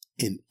taught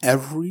in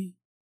every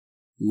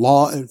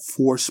law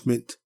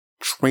enforcement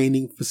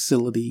training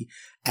facility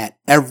at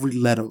every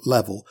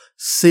level,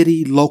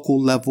 city,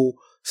 local level,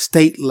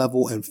 state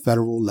level, and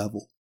federal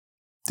level.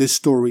 This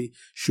story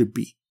should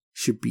be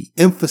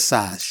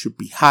emphasized, should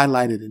be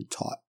highlighted and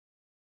taught.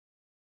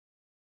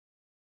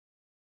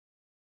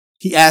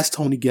 He asked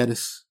Tony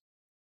Geddes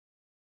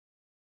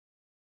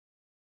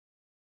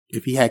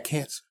if he had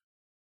cancer,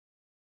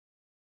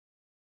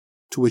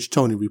 to which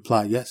Tony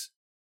replied yes.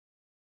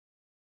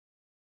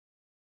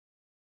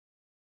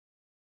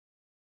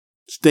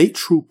 State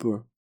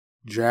Trooper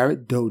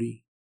Jarrett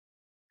Doty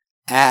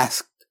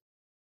asked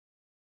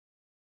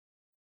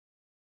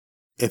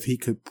if he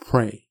could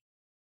pray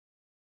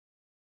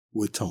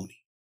with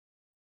Tony.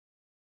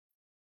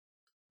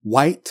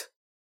 White,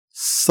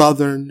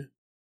 Southern,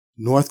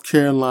 North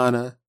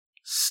Carolina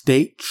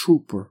State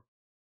Trooper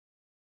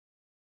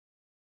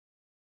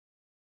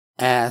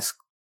asked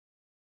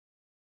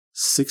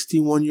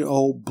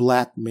 61-year-old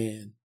black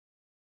man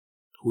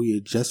who he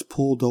had just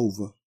pulled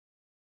over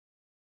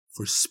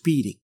for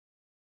speeding,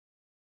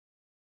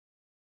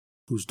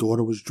 whose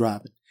daughter was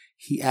driving.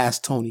 He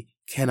asked Tony,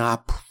 "Can I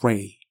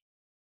pray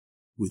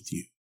with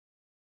you?"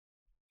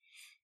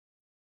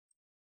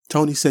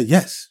 Tony said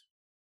yes.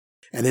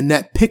 And in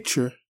that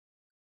picture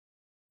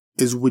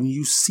is when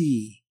you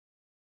see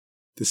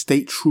the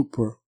state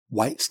trooper,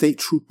 white state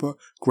trooper,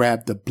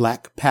 grab the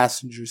black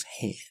passenger's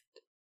hand.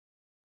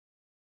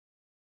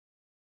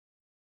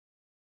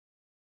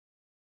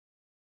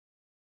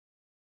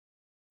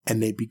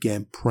 And they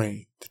began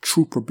praying. The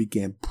trooper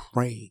began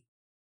praying,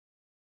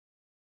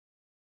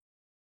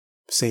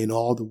 saying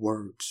all the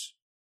words,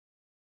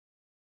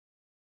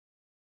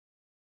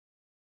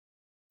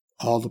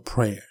 all the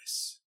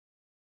prayers.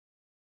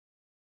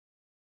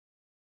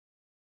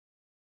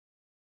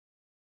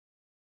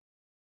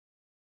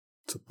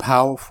 It's a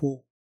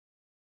powerful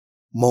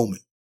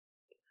moment.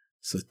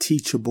 It's a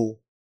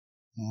teachable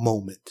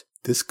moment.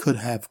 This could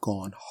have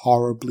gone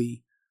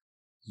horribly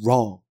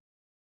wrong.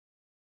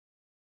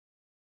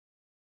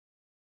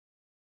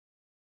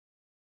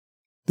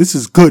 This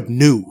is good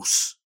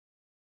news.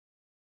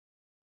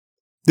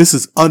 This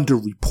is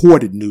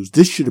underreported news.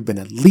 This should have been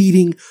a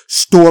leading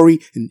story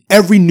in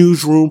every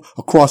newsroom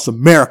across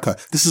America.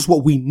 This is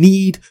what we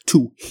need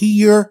to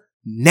hear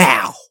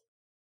now.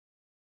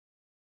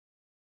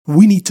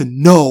 We need to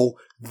know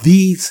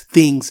these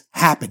things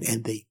happen,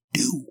 and they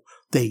do.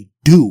 They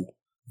do.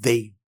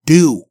 They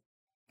do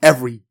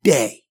every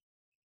day.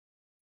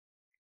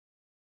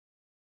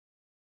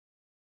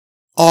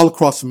 All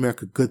across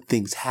America, good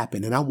things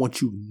happen, and I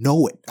want you to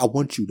know it. I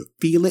want you to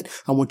feel it.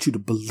 I want you to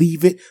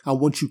believe it. I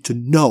want you to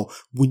know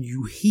when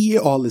you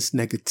hear all this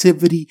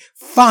negativity,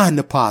 find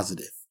the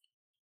positive.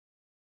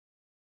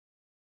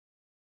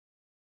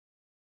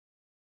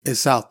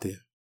 It's out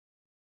there.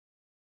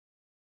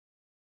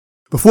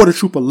 Before the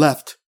trooper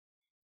left,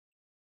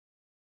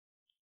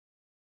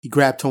 he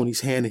grabbed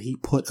Tony's hand and he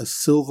put a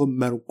silver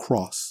metal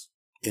cross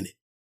in it.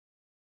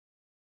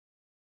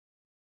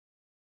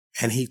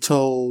 And he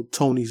told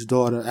Tony's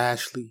daughter,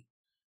 Ashley,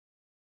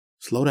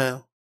 slow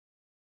down.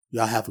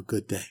 Y'all have a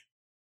good day.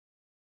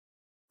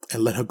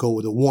 And let her go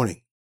with a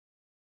warning.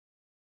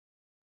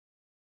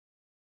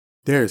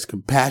 There is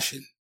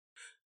compassion.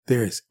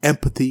 There is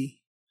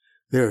empathy.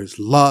 There is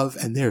love.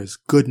 And there is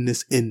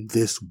goodness in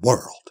this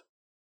world.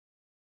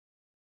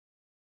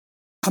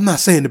 I'm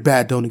not saying the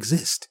bad don't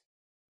exist.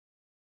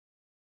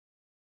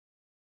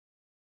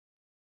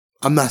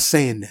 I'm not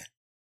saying that.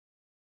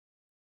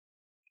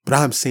 But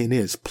I'm saying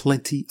there's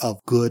plenty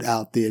of good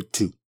out there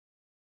too.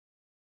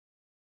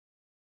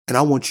 And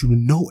I want you to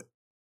know it.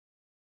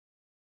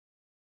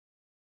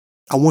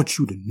 I want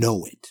you to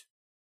know it.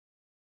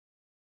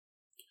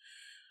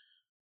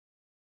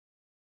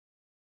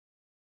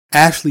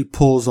 Ashley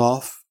pulls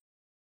off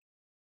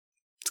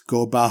to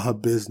go about her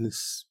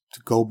business,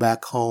 to go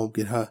back home,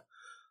 get her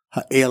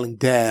ailing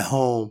dad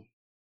home.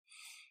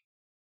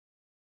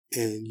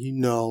 And,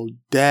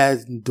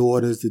 dads and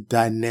daughters, the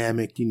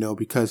dynamic,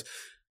 because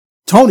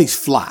Tony's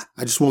fly.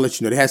 I just want to let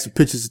you know. They had some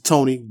pictures of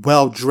Tony,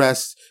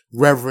 well-dressed,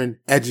 reverend,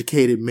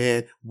 educated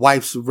man.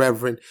 Wife's a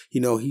reverend.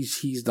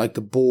 He's like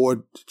the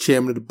board, the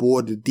chairman of the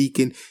board, the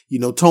deacon.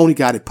 Tony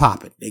got it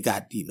popping. They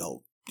got,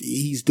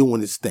 he's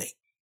doing his thing.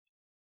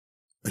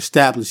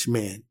 Established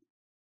man.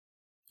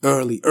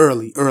 Early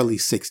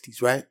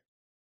 60s, right?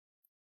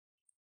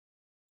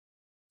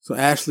 So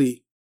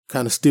Ashley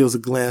kind of steals a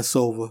glance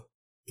over,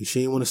 and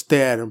she didn't want to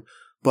stare at him,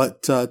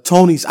 but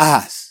Tony's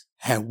eyes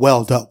had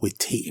welled up with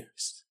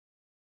tears.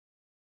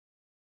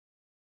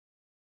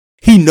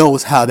 He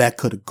knows how that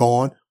could have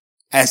gone.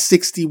 At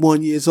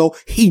 61 years old,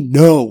 he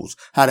knows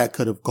how that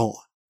could have gone.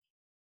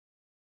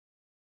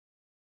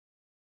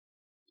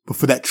 But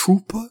for that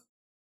trooper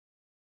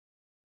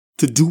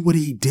to do what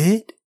he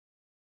did,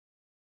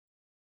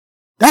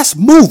 that's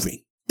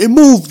moving. It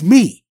moved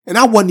me, and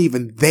I wasn't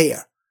even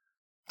there.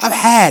 I've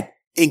had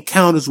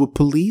encounters with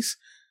police,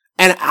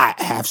 and I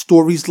have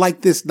stories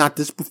like this, not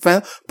this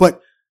profound, but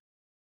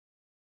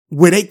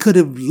where they could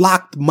have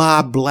locked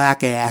my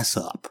black ass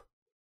up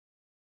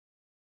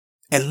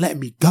and let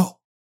me go.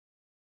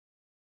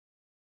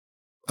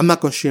 I'm not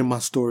going to share my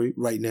story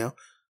right now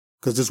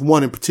because there's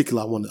one in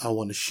particular I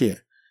want to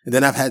share. And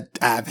then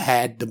I've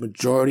had the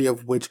majority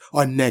of which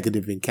are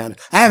negative encounters.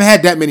 I haven't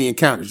had that many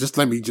encounters. Just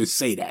let me just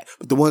say that.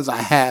 But the ones I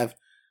have,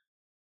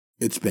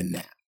 it's been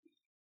that.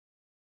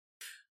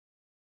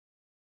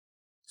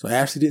 So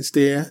Ashley didn't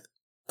stare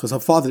because her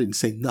father didn't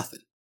say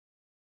nothing.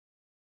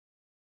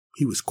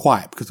 He was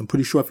quiet because I'm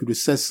pretty sure if he would have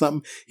said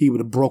something, he would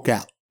have broke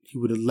out. He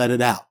would have let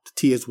it out. The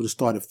tears would have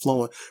started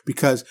flowing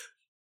because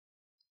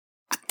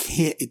I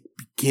can't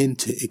begin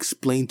to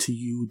explain to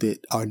you that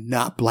are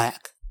not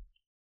black,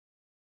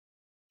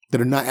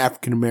 that are not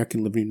African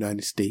American living in the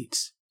United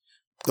States.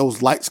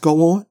 Those lights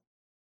go on.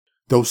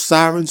 Those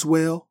sirens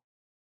wail.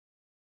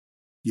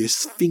 Your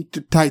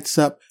sphincter tights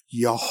up.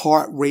 Your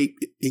heart rate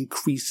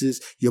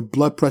increases. Your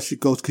blood pressure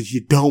goes because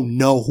you don't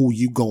know who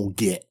you gonna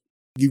get.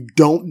 You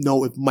don't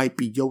know it might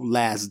be your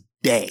last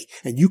day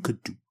and you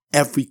could do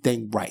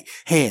everything right.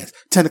 Hands,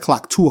 10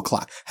 o'clock, 2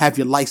 o'clock, have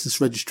your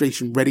license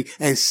registration ready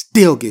and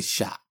still get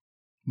shot.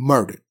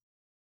 Murdered.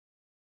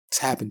 It's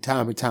happened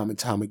time and time and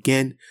time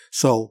again.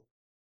 So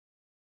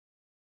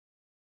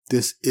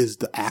this is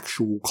the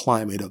actual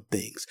climate of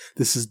things.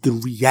 This is the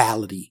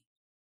reality.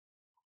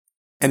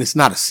 And it's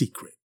not a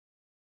secret.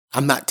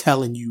 I'm not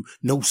telling you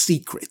no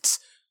secrets.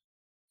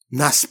 I'm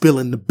not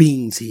spilling the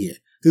beans here.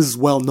 This is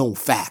well-known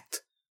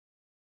fact.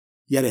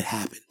 Yet it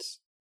happens.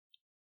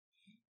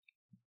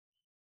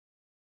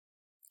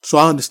 So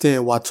I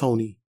understand why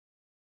Tony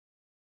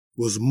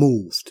was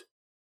moved,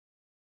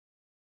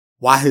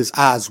 why his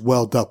eyes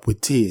welled up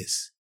with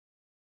tears.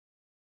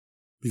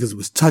 Because it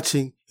was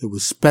touching, it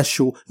was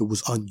special, it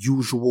was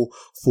unusual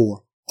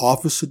for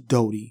Officer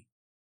Doty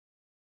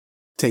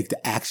to take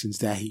the actions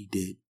that he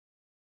did.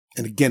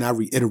 And again, I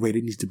reiterate,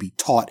 it needs to be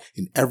taught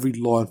in every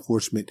law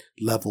enforcement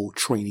level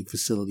training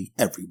facility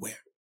everywhere.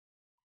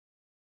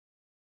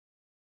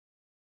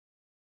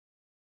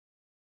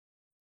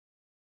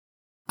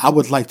 I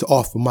would like to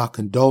offer my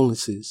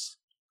condolences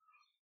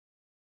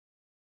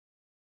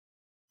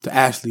to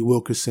Ashley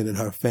Wilkerson and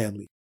her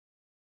family.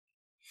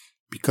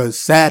 Because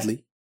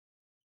sadly,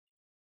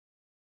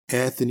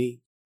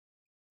 Anthony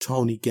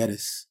Tony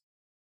Geddes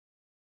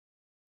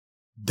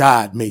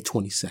died May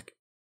 22nd.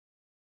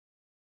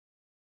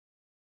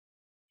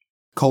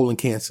 Colon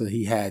cancer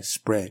he had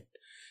spread.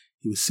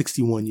 He was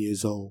 61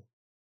 years old.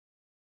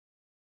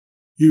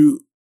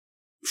 You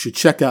should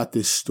check out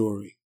this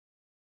story.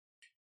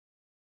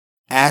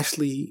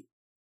 Ashley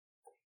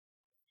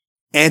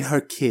and her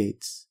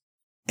kids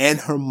and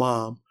her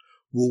mom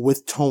were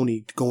with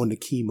Tony going to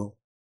chemo.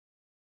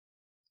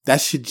 That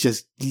should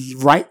just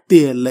right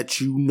there let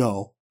you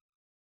know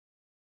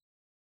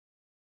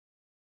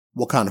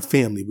what kind of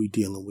family we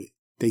dealing with.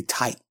 They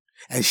tight.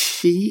 And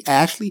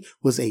Ashley,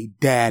 was a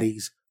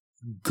daddy's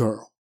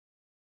girl.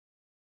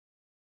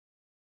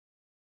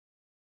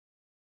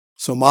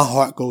 So my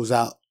heart goes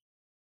out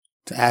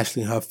to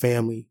Ashley and her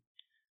family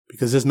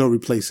because there's no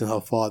replacing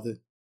her father.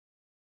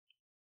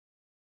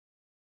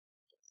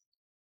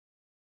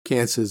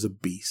 Cancer is a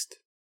beast.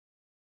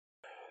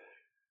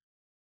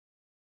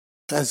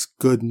 That's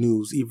good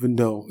news, even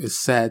though it's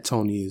sad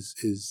Tony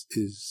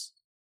is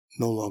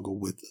no longer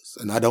with us.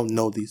 And I don't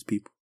know these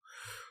people.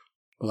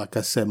 But like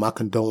I said, my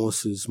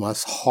condolences, my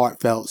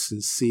heartfelt,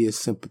 sincere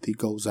sympathy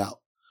goes out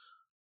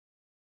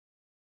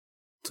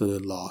to the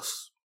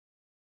loss.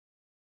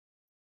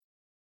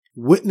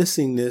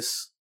 Witnessing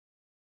this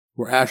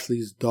were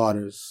Ashley's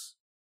daughters,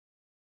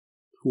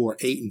 who are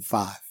 8 and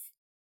 5.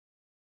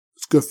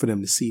 It's good for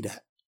them to see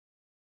that.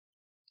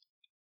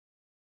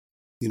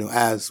 You know,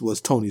 as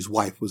was Tony's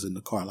wife was in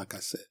the car, like I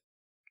said.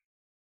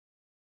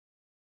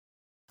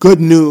 Good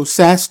news,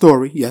 sad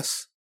story,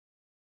 yes,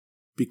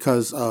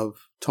 because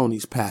of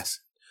Tony's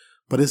passing.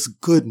 But it's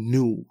good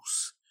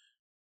news.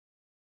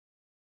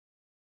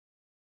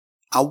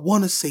 I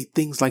want to say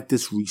things like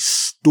this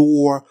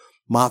restore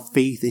my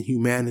faith in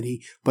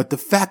humanity, but the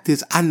fact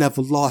is I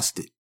never lost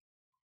it.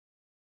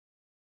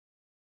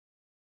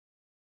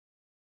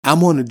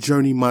 I'm on a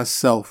journey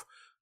myself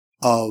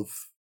of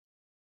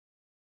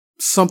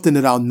something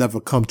that I'll never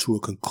come to a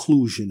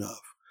conclusion of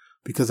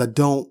because I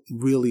don't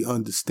really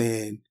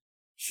understand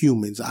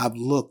humans. I've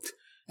looked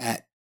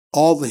at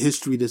all the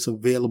history that's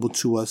available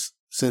to us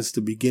since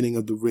the beginning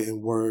of the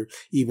written word,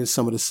 even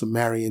some of the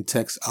Sumerian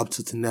texts up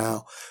to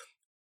now.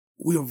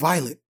 We're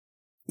violent.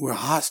 We're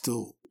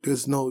hostile.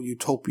 There's no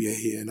utopia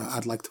here, and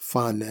I'd like to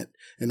find that.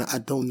 And I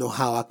don't know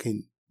how I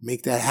can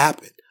make that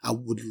happen. I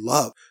would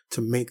love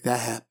to make that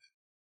happen.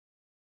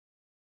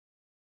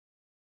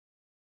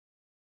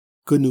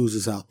 Good news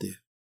is out there.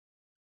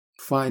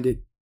 Find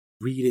it,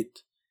 read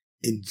it,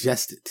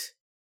 ingest it.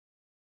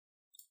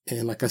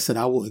 And like I said,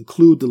 I will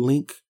include the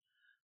link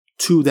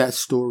to that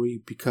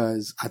story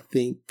because I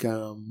think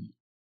the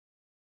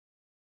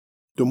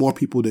more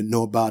people that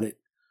know about it,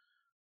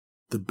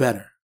 the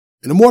better.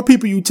 And the more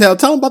people you tell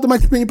them about the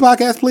Mike's Opinion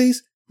Podcast,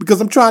 please,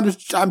 because I'm trying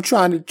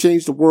to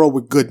change the world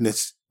with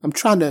goodness. I'm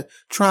trying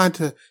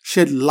to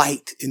shed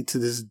light into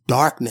this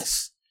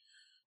darkness.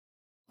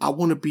 I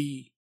want to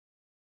be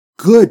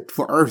good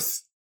for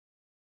Earth.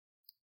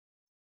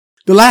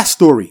 The last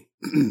story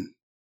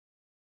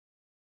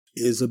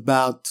is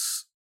about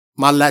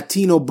my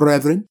Latino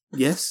brethren.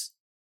 Yes,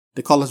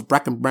 they call us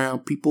black and brown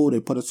people. They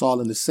put us all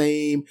in the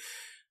same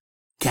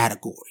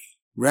category,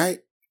 right?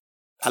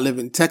 I live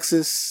in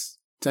Texas.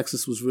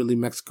 Texas was really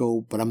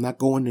Mexico, but I'm not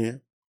going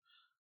there.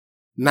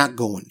 Not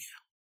going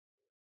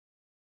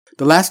there.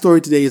 The last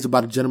story today is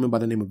about a gentleman by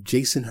the name of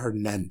Jason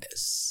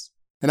Hernandez.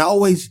 And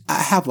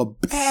I have a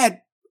bad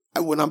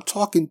when I'm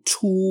talking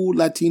to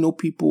Latino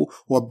people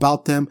or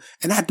about them,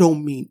 and I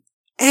don't mean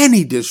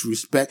any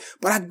disrespect,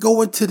 but I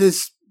go into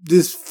this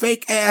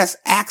fake ass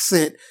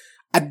accent.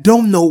 I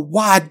don't know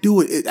why I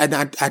do it. And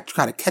I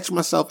try to catch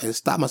myself and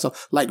stop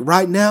myself. Like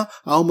right now,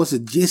 I almost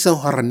said Jason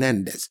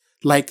Hernandez.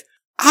 Like,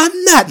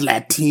 I'm not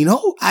Latino.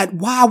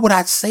 Why would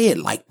I say it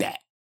like that?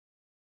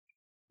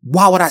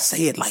 Why would I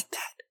say it like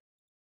that?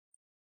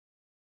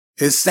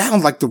 It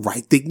sounds like the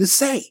right thing to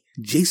say.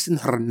 Jason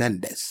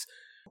Hernandez.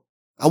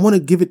 I want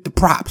to give it the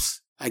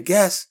props. I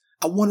guess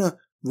I want to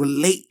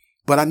relate,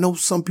 but I know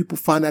some people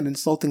find that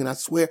insulting. And I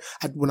swear,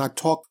 when I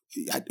talk,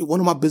 one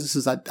of my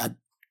businesses, I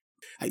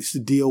used to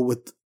deal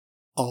with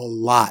a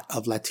lot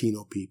of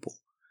Latino people,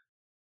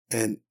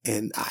 and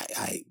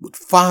I would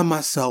find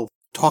myself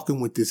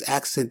talking with this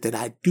accent that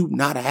I do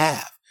not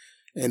have,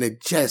 and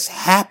it just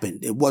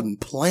happened. It wasn't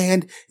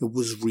planned. It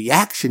was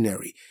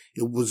reactionary.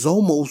 It was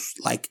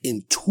almost like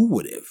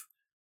intuitive.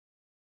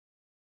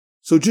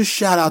 So just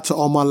shout out to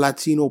all my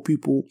Latino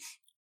people.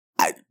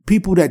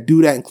 People that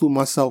do that, include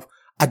myself,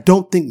 I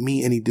don't think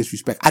mean any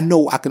disrespect. I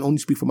know I can only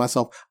speak for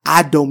myself.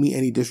 I don't mean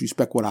any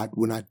disrespect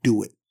when I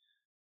do it.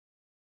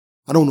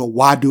 I don't know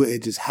why I do it.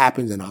 It just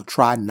happens, and I'll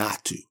try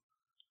not to.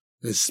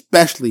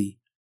 Especially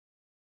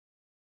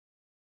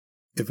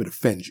if it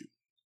offends you.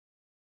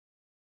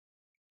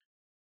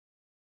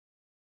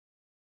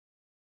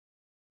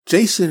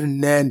 Jason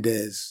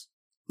Hernandez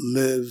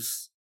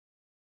lives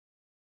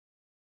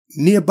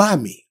nearby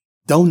me.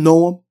 Don't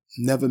know him,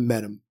 never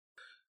met him.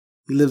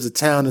 He lives a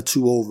town or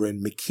two over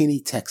in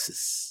McKinney,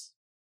 Texas.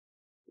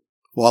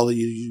 For all of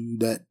you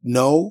that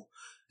know,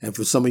 and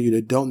for some of you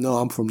that don't know,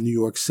 I'm from New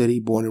York City,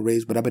 born and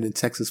raised, but I've been in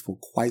Texas for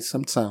quite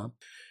some time.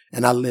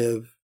 And I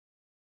live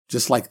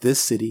just like this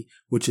city,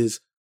 which is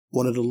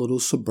one of the little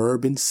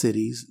suburban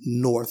cities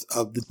north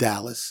of the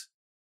Dallas,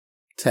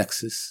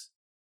 Texas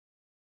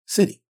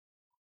city.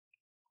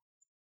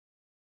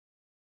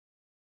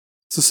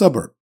 It's a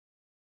suburb.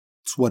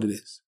 It's what it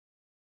is.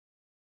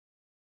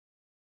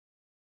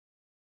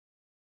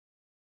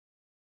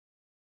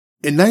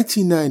 In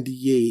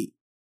 1998,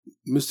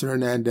 Mr.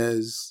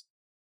 Hernandez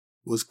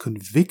was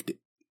convicted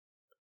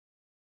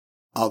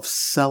of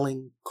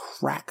selling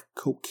crack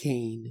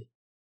cocaine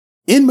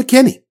in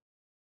McKinney,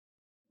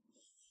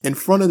 in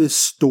front of this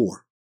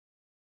store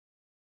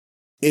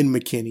in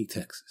McKinney,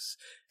 Texas.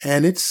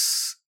 And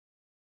it's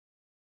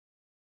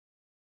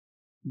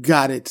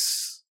got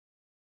its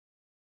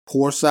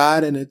poor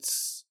side and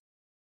its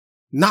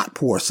not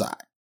poor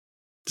side.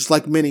 Just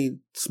like many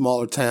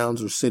smaller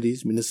towns or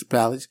cities,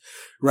 municipalities,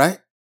 right?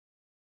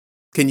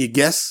 Can you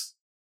guess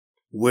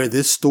where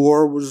this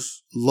store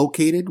was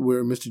located,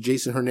 where Mr.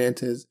 Jason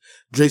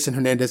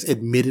Hernandez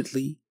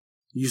admittedly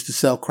used to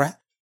sell crack?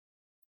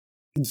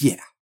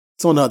 Yeah,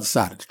 it's on the other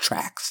side of the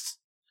tracks.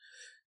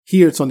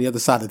 Here it's on the other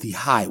side of the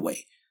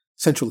highway.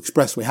 Central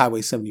Expressway,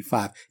 Highway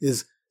 75,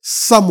 is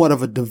somewhat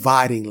of a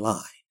dividing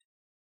line.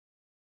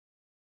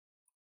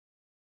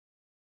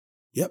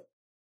 Yep.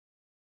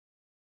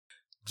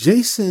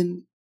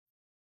 Jason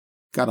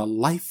got a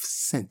life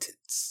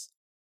sentence.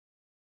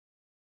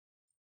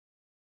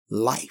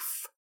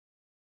 Life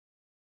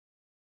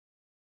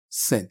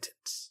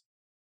sentence.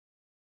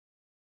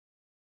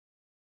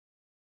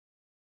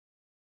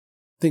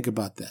 Think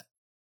about that.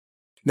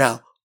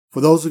 Now,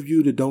 for those of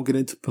you that don't get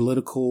into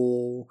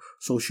political,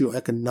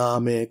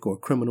 socioeconomic, or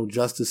criminal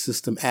justice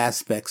system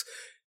aspects,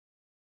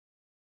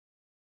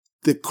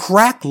 the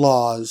crack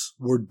laws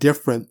were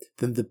different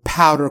than the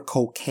powder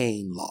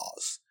cocaine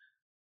laws.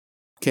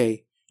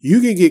 Okay,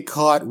 you can get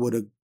caught with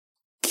a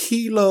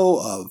kilo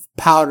of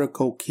powder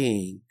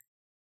cocaine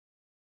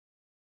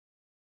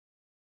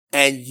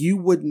and you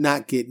would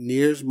not get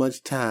near as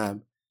much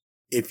time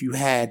if you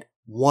had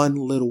one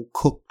little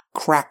cooked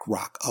crack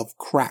rock of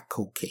crack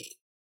cocaine.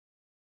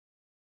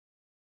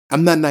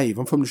 I'm not naive.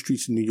 I'm from the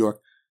streets of New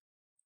York.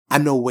 I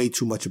know way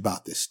too much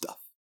about this stuff.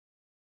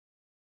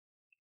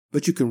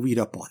 But you can read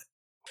up on it.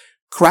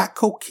 Crack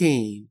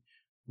cocaine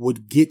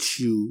would get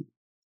you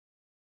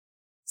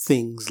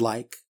things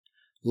like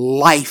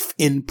life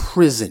in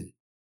prison,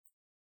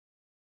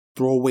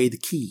 throw away the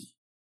key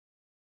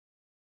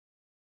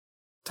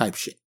type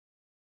shit.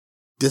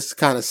 This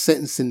kind of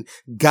sentencing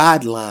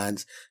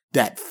guidelines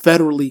that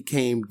federally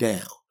came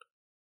down.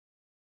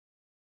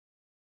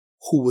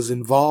 Who was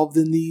involved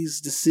in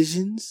these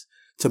decisions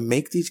to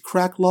make these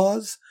crack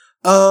laws?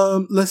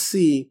 Let's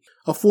see.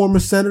 A former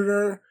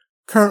senator,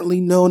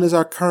 currently known as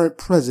our current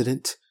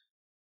president,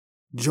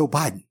 Joe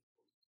Biden,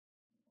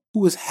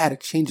 who has had a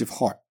change of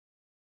heart.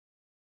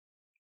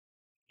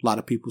 A lot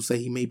of people say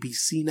he may be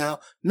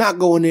senile. Not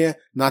going there.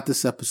 Not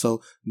this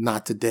episode.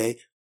 Not today.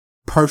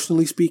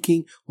 Personally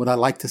speaking, would I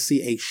like to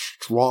see a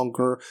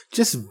stronger,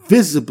 just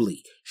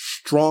visibly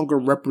stronger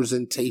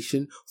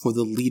representation for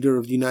the leader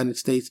of the United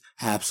States?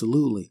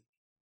 Absolutely.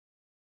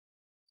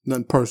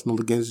 Nothing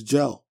personal against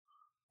Joe,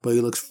 but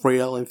he looks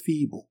frail and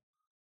feeble.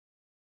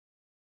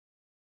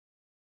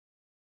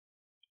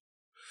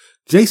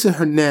 Jason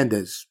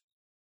Hernandez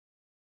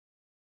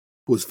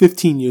was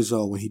 15 years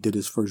old when he did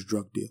his first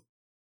drug deal.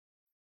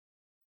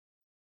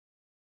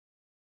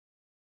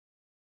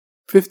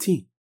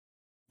 15.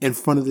 In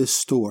front of this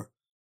store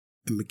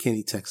in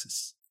McKinney,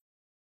 Texas.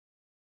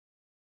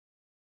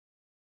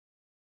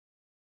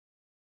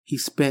 He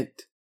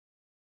spent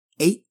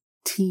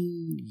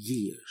 18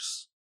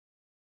 years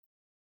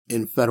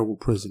in federal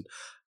prison.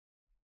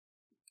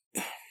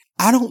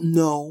 I don't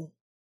know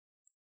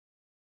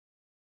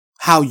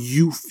how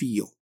you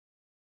feel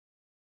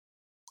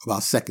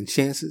about second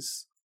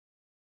chances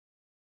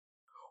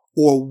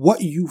or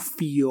what you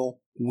feel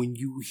when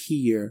you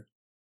hear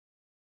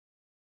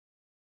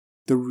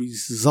the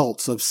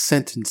results of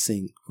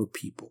sentencing for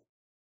people.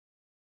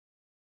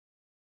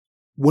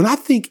 When I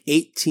think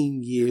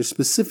 18 years,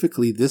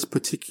 specifically this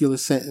particular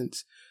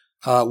sentence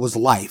was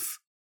life,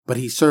 but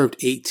he served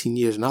 18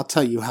 years, and I'll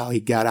tell you how he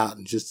got out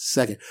in just a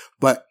second.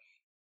 But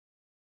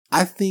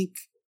I think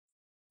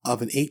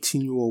of an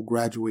 18-year-old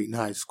graduating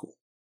high school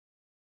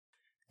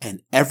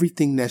and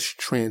everything that's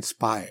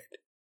transpired.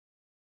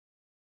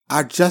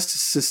 Our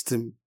justice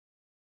system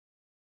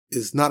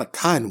is not a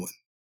kind one.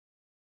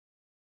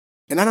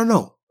 And I don't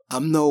know.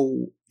 I'm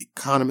no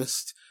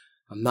economist.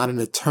 I'm not an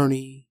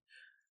attorney.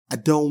 I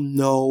don't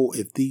know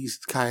if these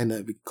kind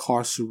of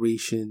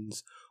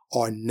incarcerations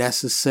are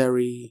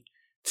necessary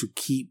to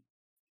keep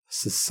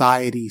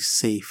society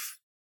safe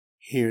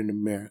here in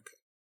America.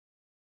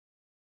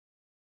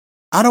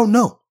 I don't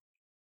know.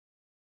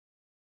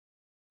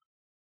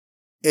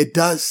 It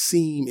does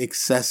seem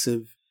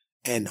excessive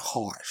and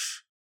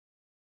harsh.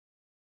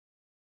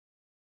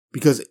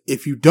 Because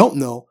if you don't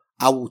know,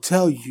 I will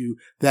tell you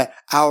that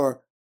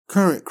our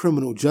current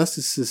criminal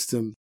justice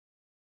system,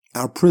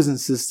 our prison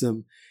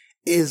system,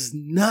 is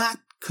not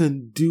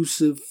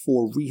conducive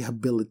for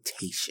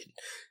rehabilitation.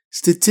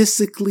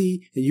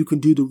 Statistically, and you can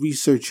do the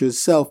research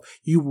yourself,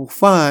 you will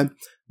find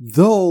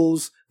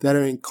those that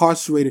are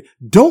incarcerated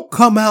don't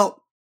come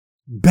out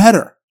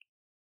better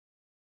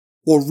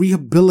or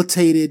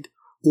rehabilitated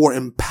or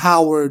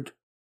empowered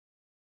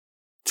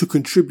to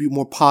contribute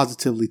more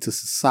positively to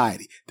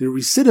society. The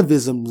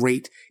recidivism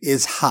rate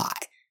is high.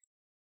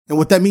 And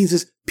what that means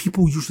is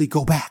people usually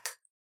go back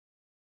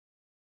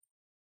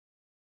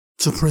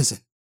to prison.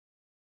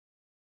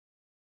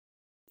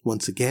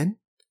 Once again,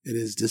 it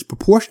is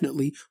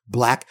disproportionately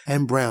black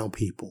and brown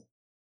people.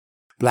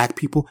 Black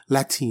people,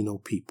 Latino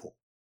people.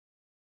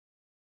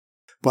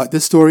 But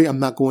this story, I'm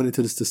not going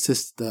into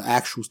the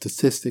actual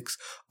statistics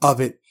of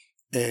it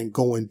and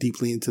going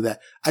deeply into that.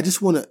 I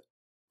just want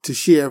to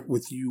share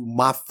with you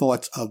my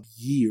thoughts of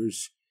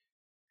years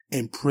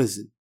in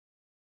prison.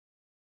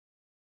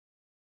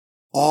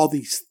 All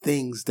these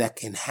things that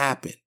can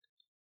happen.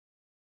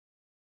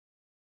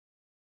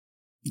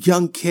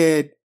 Young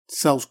kid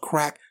sells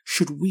crack.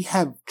 Should we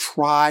have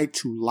tried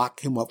to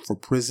lock him up for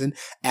prison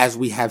as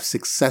we have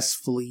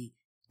successfully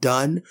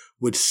done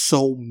with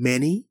so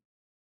many?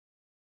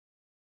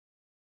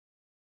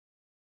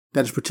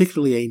 That is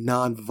particularly a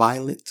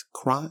non-violent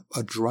crime,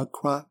 a drug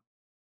crime.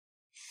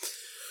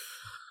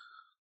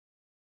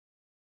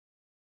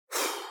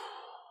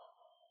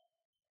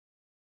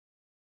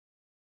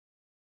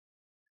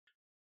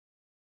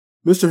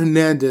 Mr.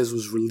 Hernandez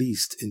was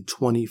released in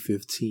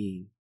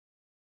 2015.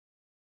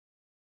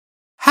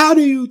 How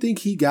do you think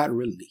he got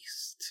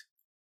released?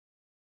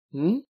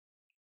 Remember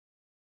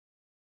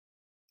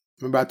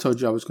I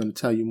told you I was going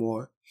to tell you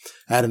more?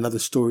 I had another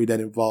story that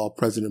involved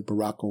President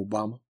Barack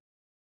Obama.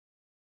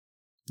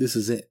 This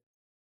is it.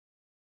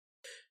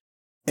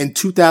 In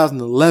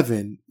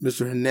 2011,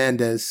 Mr.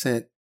 Hernandez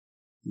sent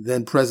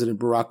then President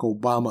Barack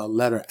Obama a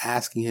letter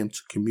asking him to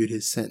commute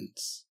his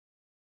sentence.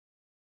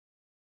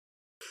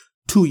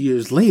 2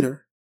 years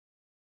later,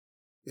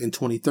 in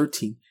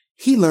 2013,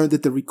 he learned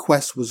that the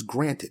request was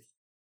granted.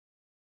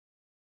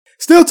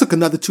 Still took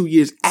another 2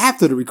 years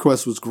after the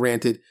request was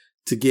granted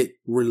to get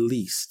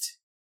released.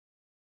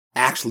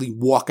 Actually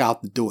walk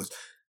out the doors.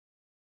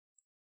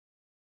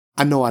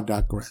 I know I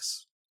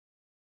digress.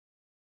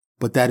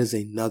 But that is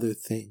another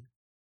thing.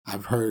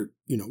 I've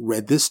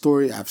read this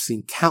story. I've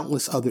seen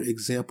countless other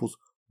examples.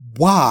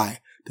 Why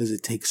does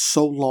it take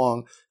so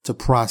long to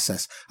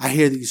process? I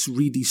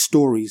read these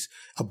stories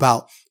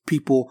about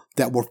people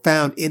that were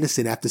found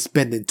innocent after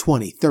spending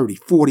 20, 30,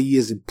 40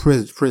 years in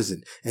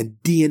prison, and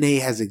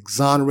DNA has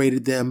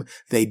exonerated them.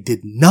 They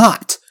did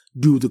not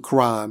do the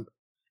crime,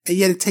 and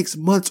yet it takes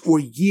months or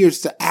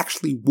years to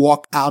actually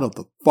walk out of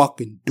the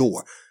fucking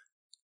door.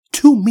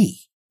 To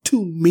me,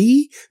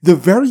 the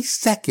very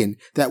second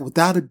that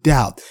without a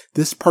doubt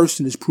this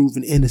person is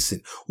proven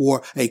innocent,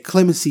 or a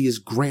clemency is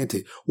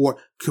granted, or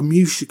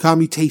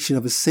commutation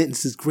of a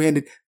sentence is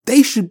granted,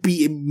 they should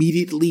be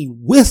immediately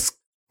whisked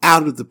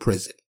out of the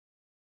prison.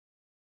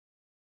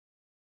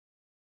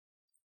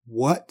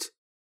 What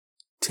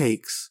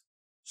takes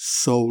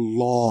so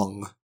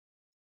long?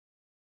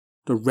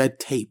 The red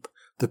tape,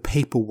 the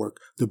paperwork,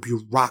 the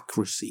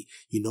bureaucracy.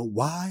 You know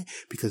why?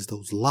 Because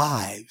those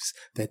lives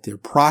that they're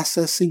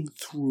processing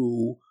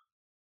through,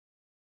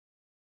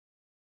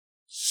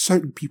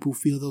 certain people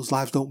feel those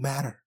lives don't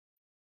matter.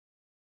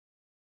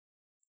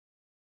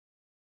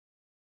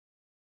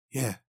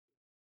 Yeah.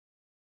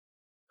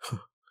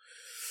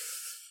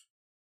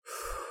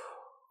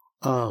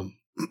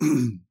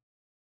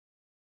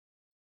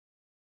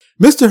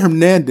 Mr.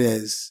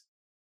 Hernandez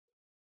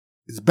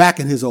is back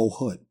in his old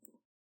hood.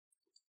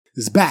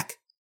 Is back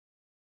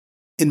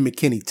in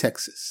McKinney,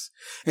 Texas.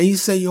 And you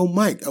say, yo,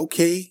 Mike,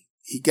 okay,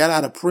 he got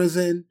out of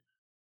prison.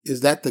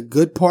 Is that the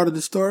good part of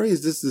the story?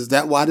 Is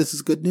that why this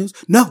is good news?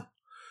 No,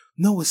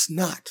 it's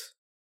not.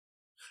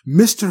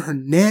 Mr.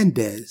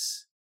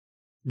 Hernandez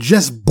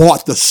just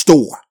bought the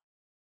store.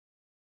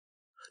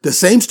 The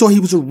same store he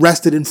was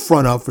arrested in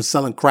front of for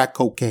selling crack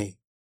cocaine.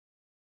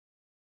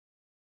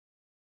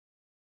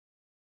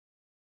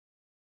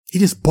 He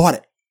just bought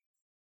it.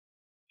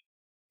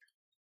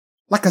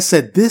 Like I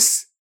said,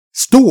 this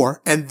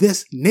store and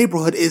this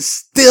neighborhood is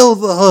still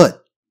the hood.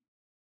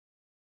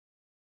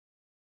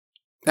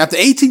 After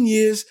 18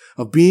 years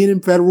of being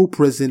in federal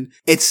prison,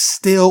 it's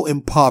still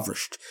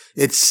impoverished.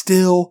 It's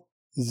still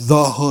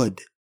the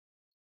hood.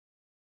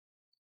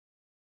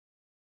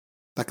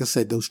 Like I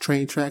said, those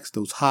train tracks,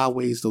 those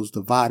highways, those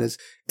dividers,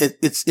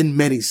 it's in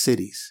many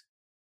cities.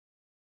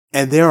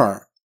 And there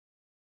are,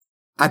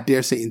 I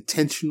dare say,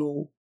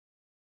 intentional,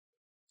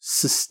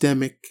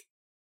 systemic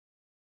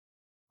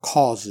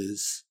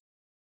causes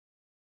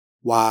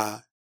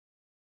why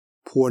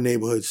poor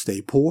neighborhoods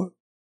stay poor,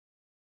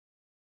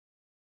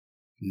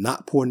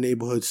 not poor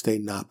neighborhoods stay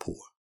not poor.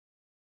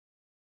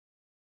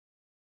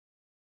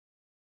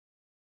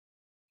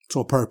 It's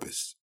on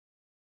purpose.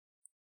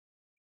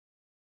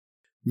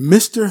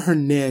 Mr.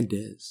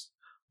 Hernandez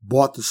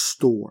bought the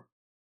store.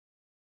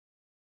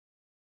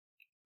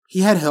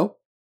 He had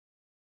help.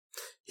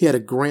 He had a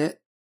grant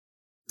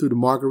through the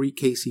Marguerite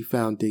Casey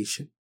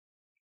Foundation.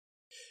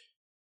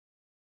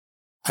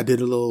 I did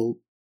a little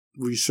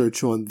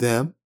research on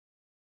them.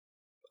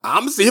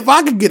 I'm going to see if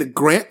I can get a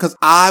grant because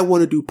I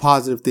want to do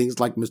positive things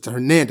like Mr.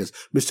 Hernandez.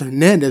 Mr.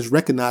 Hernandez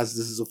recognizes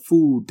this is a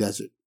food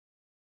desert.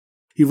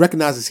 He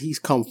recognizes he's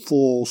come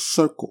full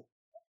circle.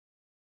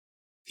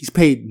 He's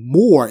paid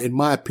more, in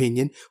my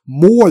opinion,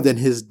 more than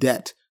his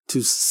debt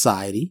to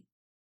society.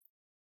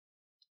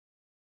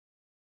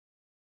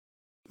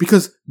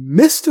 Because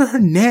Mr.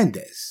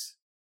 Hernandez,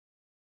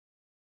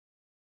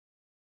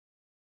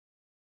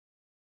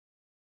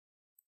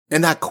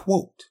 and I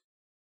quote,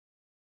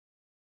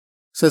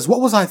 says,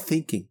 "What was I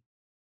thinking?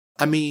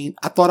 I mean,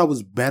 I thought I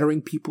was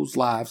bettering people's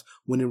lives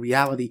when in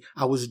reality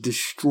I was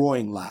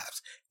destroying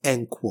lives."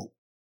 End quote.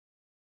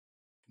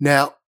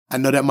 Now, I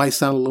know that might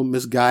sound a little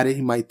misguided.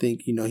 He might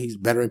think, he's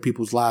bettering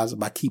people's lives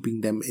by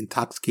keeping them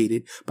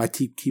intoxicated, by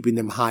keeping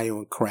them high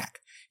on crack.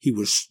 He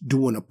was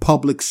doing a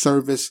public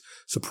service,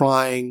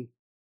 supplying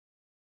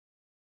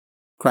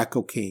crack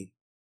cocaine,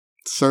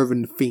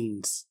 serving the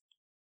fiends.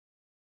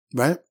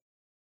 Right?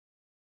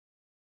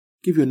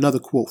 Give you another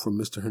quote from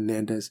Mr.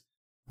 Hernandez,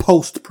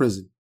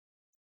 post-prison,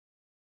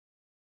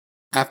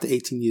 after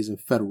 18 years in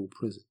federal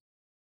prison.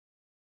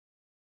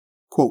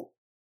 Quote,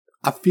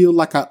 "I feel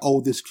like I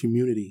owe this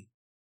community.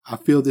 I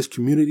feel this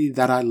community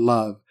that I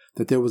love,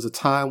 that there was a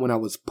time when I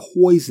was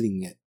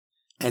poisoning it.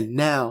 And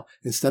now,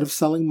 instead of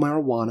selling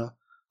marijuana,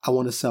 I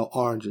want to sell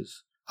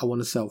oranges. I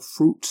want to sell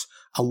fruits.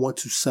 I want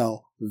to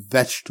sell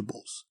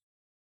vegetables."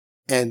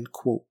 End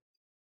quote.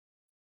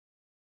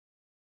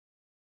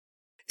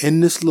 In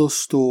this little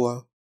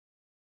store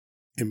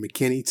in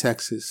McKinney,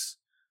 Texas,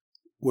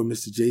 where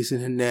Mr.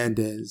 Jason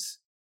Hernandez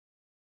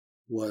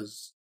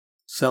was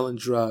selling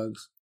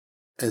drugs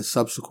and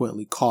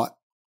subsequently caught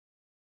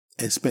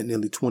and spent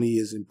nearly 20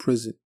 years in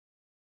prison,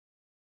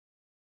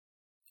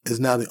 is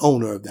now the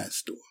owner of that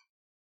store.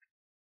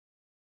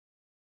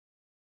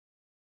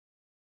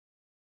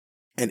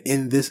 And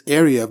in this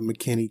area of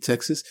McKinney,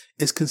 Texas,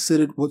 is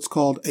considered what's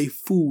called a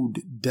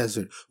food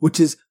desert, which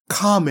is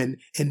common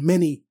in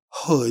many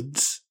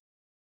hoods,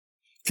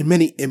 in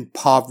many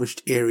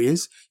impoverished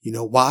areas. You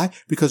know why?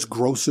 Because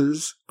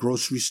grocers,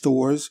 grocery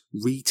stores,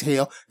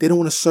 retail, they don't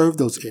want to serve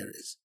those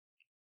areas.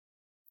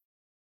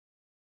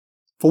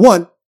 For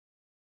one,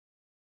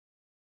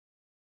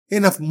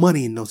 enough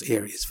money in those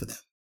areas for them.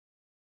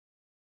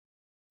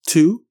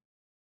 Two,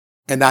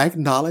 and I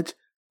acknowledge,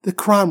 the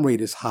crime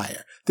rate is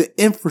higher. The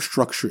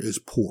infrastructure is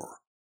poorer.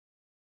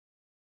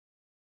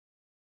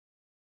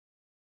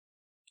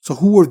 So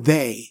who are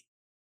they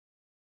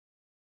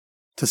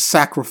to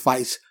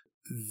sacrifice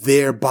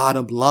their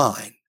bottom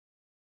line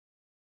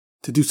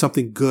to do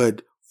something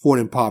good for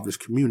an impoverished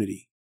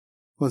community?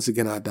 Once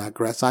again, I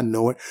digress. I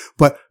know it.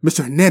 But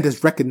Mr.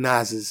 Hernandez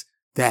recognizes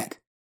that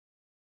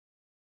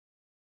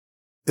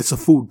it's a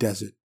food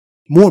desert.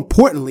 More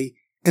importantly,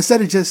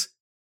 instead of just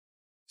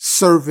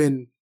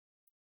serving,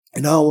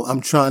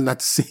 I'm trying not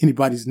to say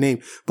anybody's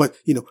name, but,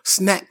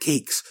 snack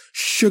cakes,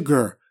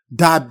 sugar,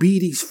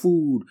 diabetes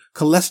food,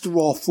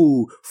 cholesterol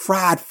food,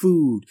 fried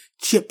food,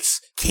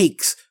 chips,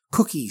 cakes,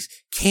 cookies,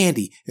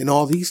 candy, and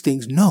all these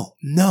things. No.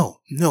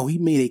 He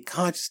made a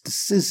conscious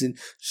decision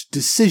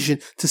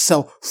to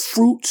sell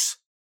fruits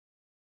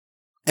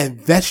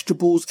and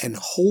vegetables and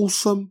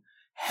wholesome,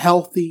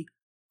 healthy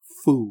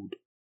food.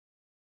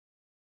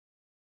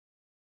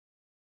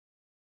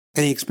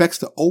 And he expects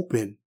to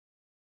open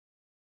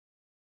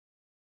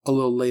a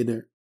little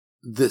later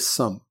this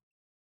summer.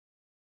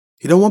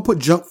 He don't want to put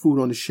junk food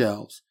on the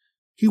shelves.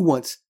 He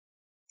wants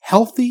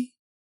healthy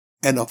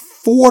and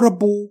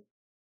affordable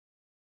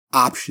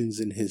options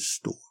in his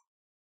store.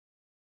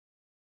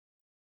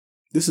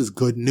 This is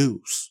good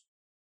news.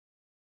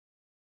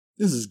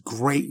 This is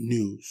great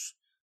news.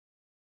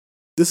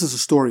 This is a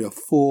story of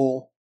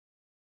full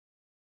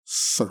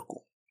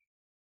circle.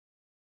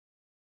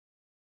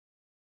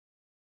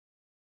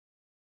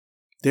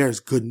 There's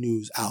good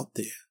news out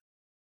there.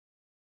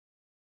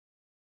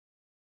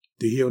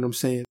 Do you hear what I'm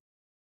saying?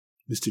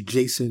 Mr.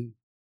 Jason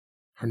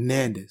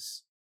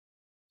Hernandez,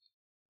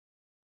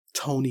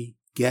 Tony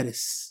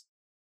Geddes,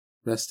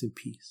 rest in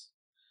peace,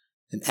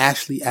 and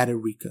Ashley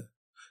Adarica.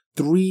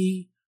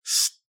 3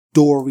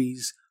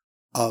 stories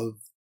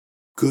of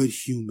good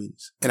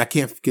humans. And I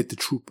can't forget the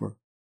Trooper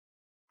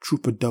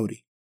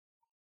Doty.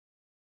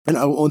 And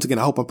once again,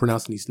 I hope I'm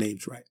pronouncing these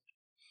names right.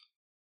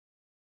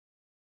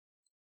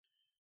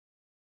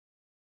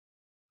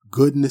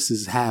 goodness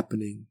is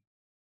happening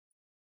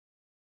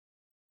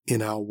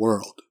in our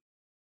world.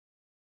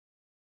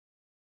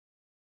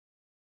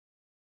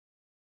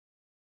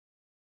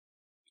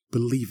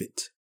 Believe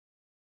it.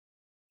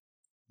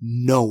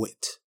 Know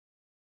it.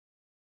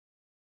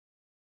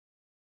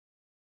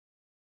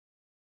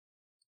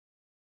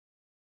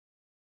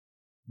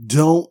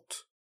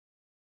 Don't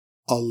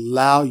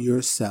allow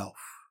yourself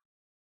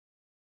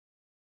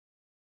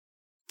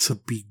to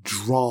be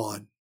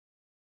drawn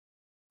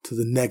to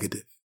the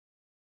negative.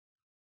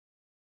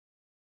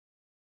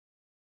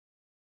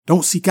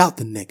 Don't seek out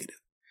the negative.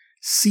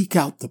 Seek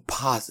out the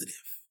positive.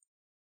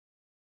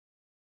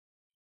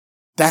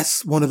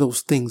 That's one of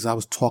those things I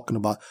was talking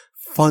about.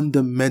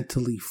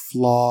 Fundamentally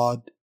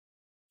flawed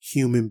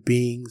human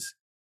beings.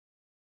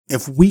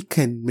 If we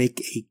can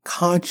make a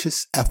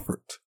conscious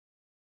effort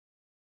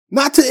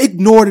not to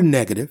ignore the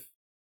negative,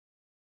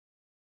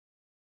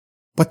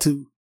 but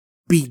to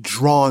be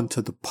drawn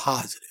to the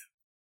positive.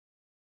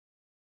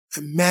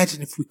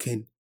 Imagine if we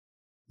can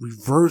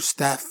reverse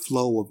that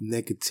flow of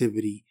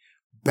negativity,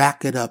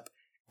 back it up,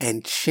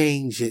 and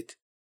change it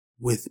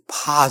with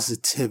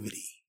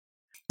positivity.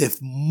 If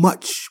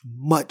much,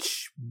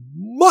 much,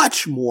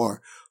 much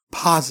more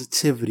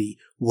positivity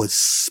was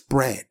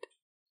spread.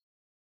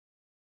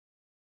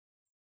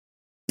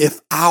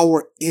 If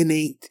our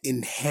innate,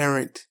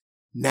 inherent,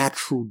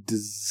 natural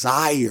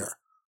desire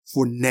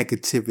for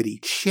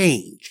negativity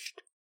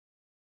changed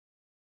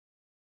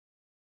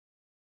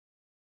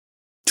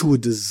to a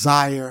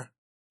desire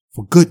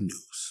for good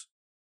news,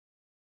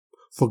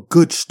 for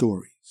good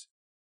stories,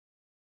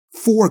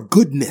 for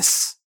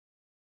goodness.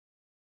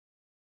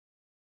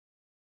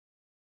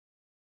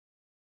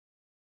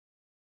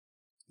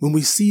 When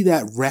we see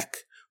that wreck,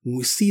 when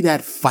we see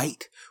that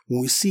fight,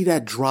 when we see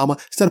that drama,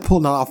 instead of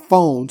pulling out our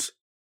phones,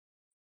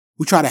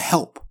 we try to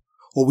help.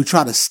 Or we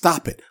try to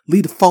stop it,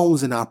 leave the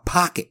phones in our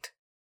pocket,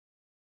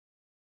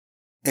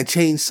 and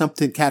change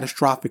something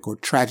catastrophic or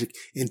tragic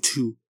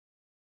into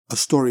a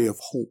story of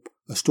hope,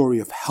 a story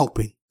of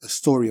helping, a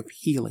story of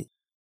healing,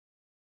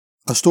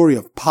 a story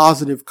of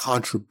positive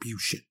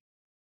contribution.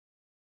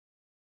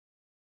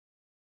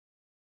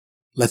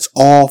 Let's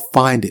all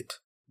find it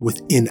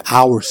within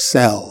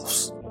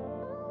ourselves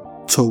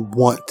to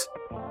want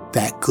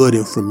that good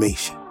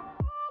information.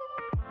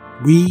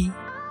 We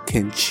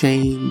can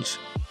change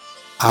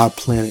our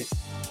planet,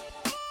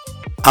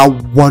 our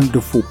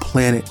wonderful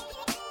planet.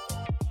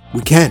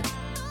 We can.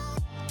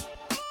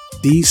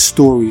 These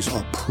stories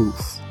are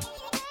proof.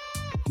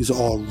 These are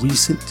all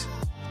recent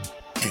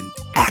and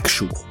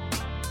actual.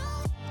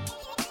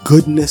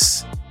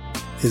 Goodness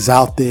is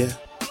out there.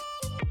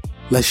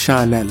 Let's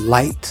shine that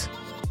light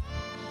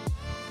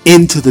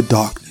into the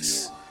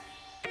darkness.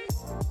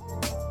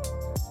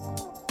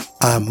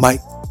 I'm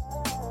Mike.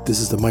 This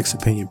is the Mike's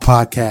Opinion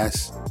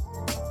Podcast.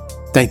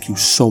 Thank you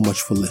so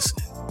much for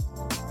listening.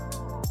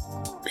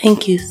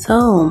 Thank you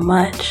so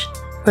much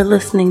for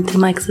listening to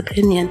Mike's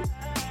Opinion.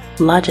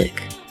 Logic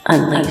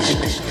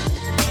Unleashed.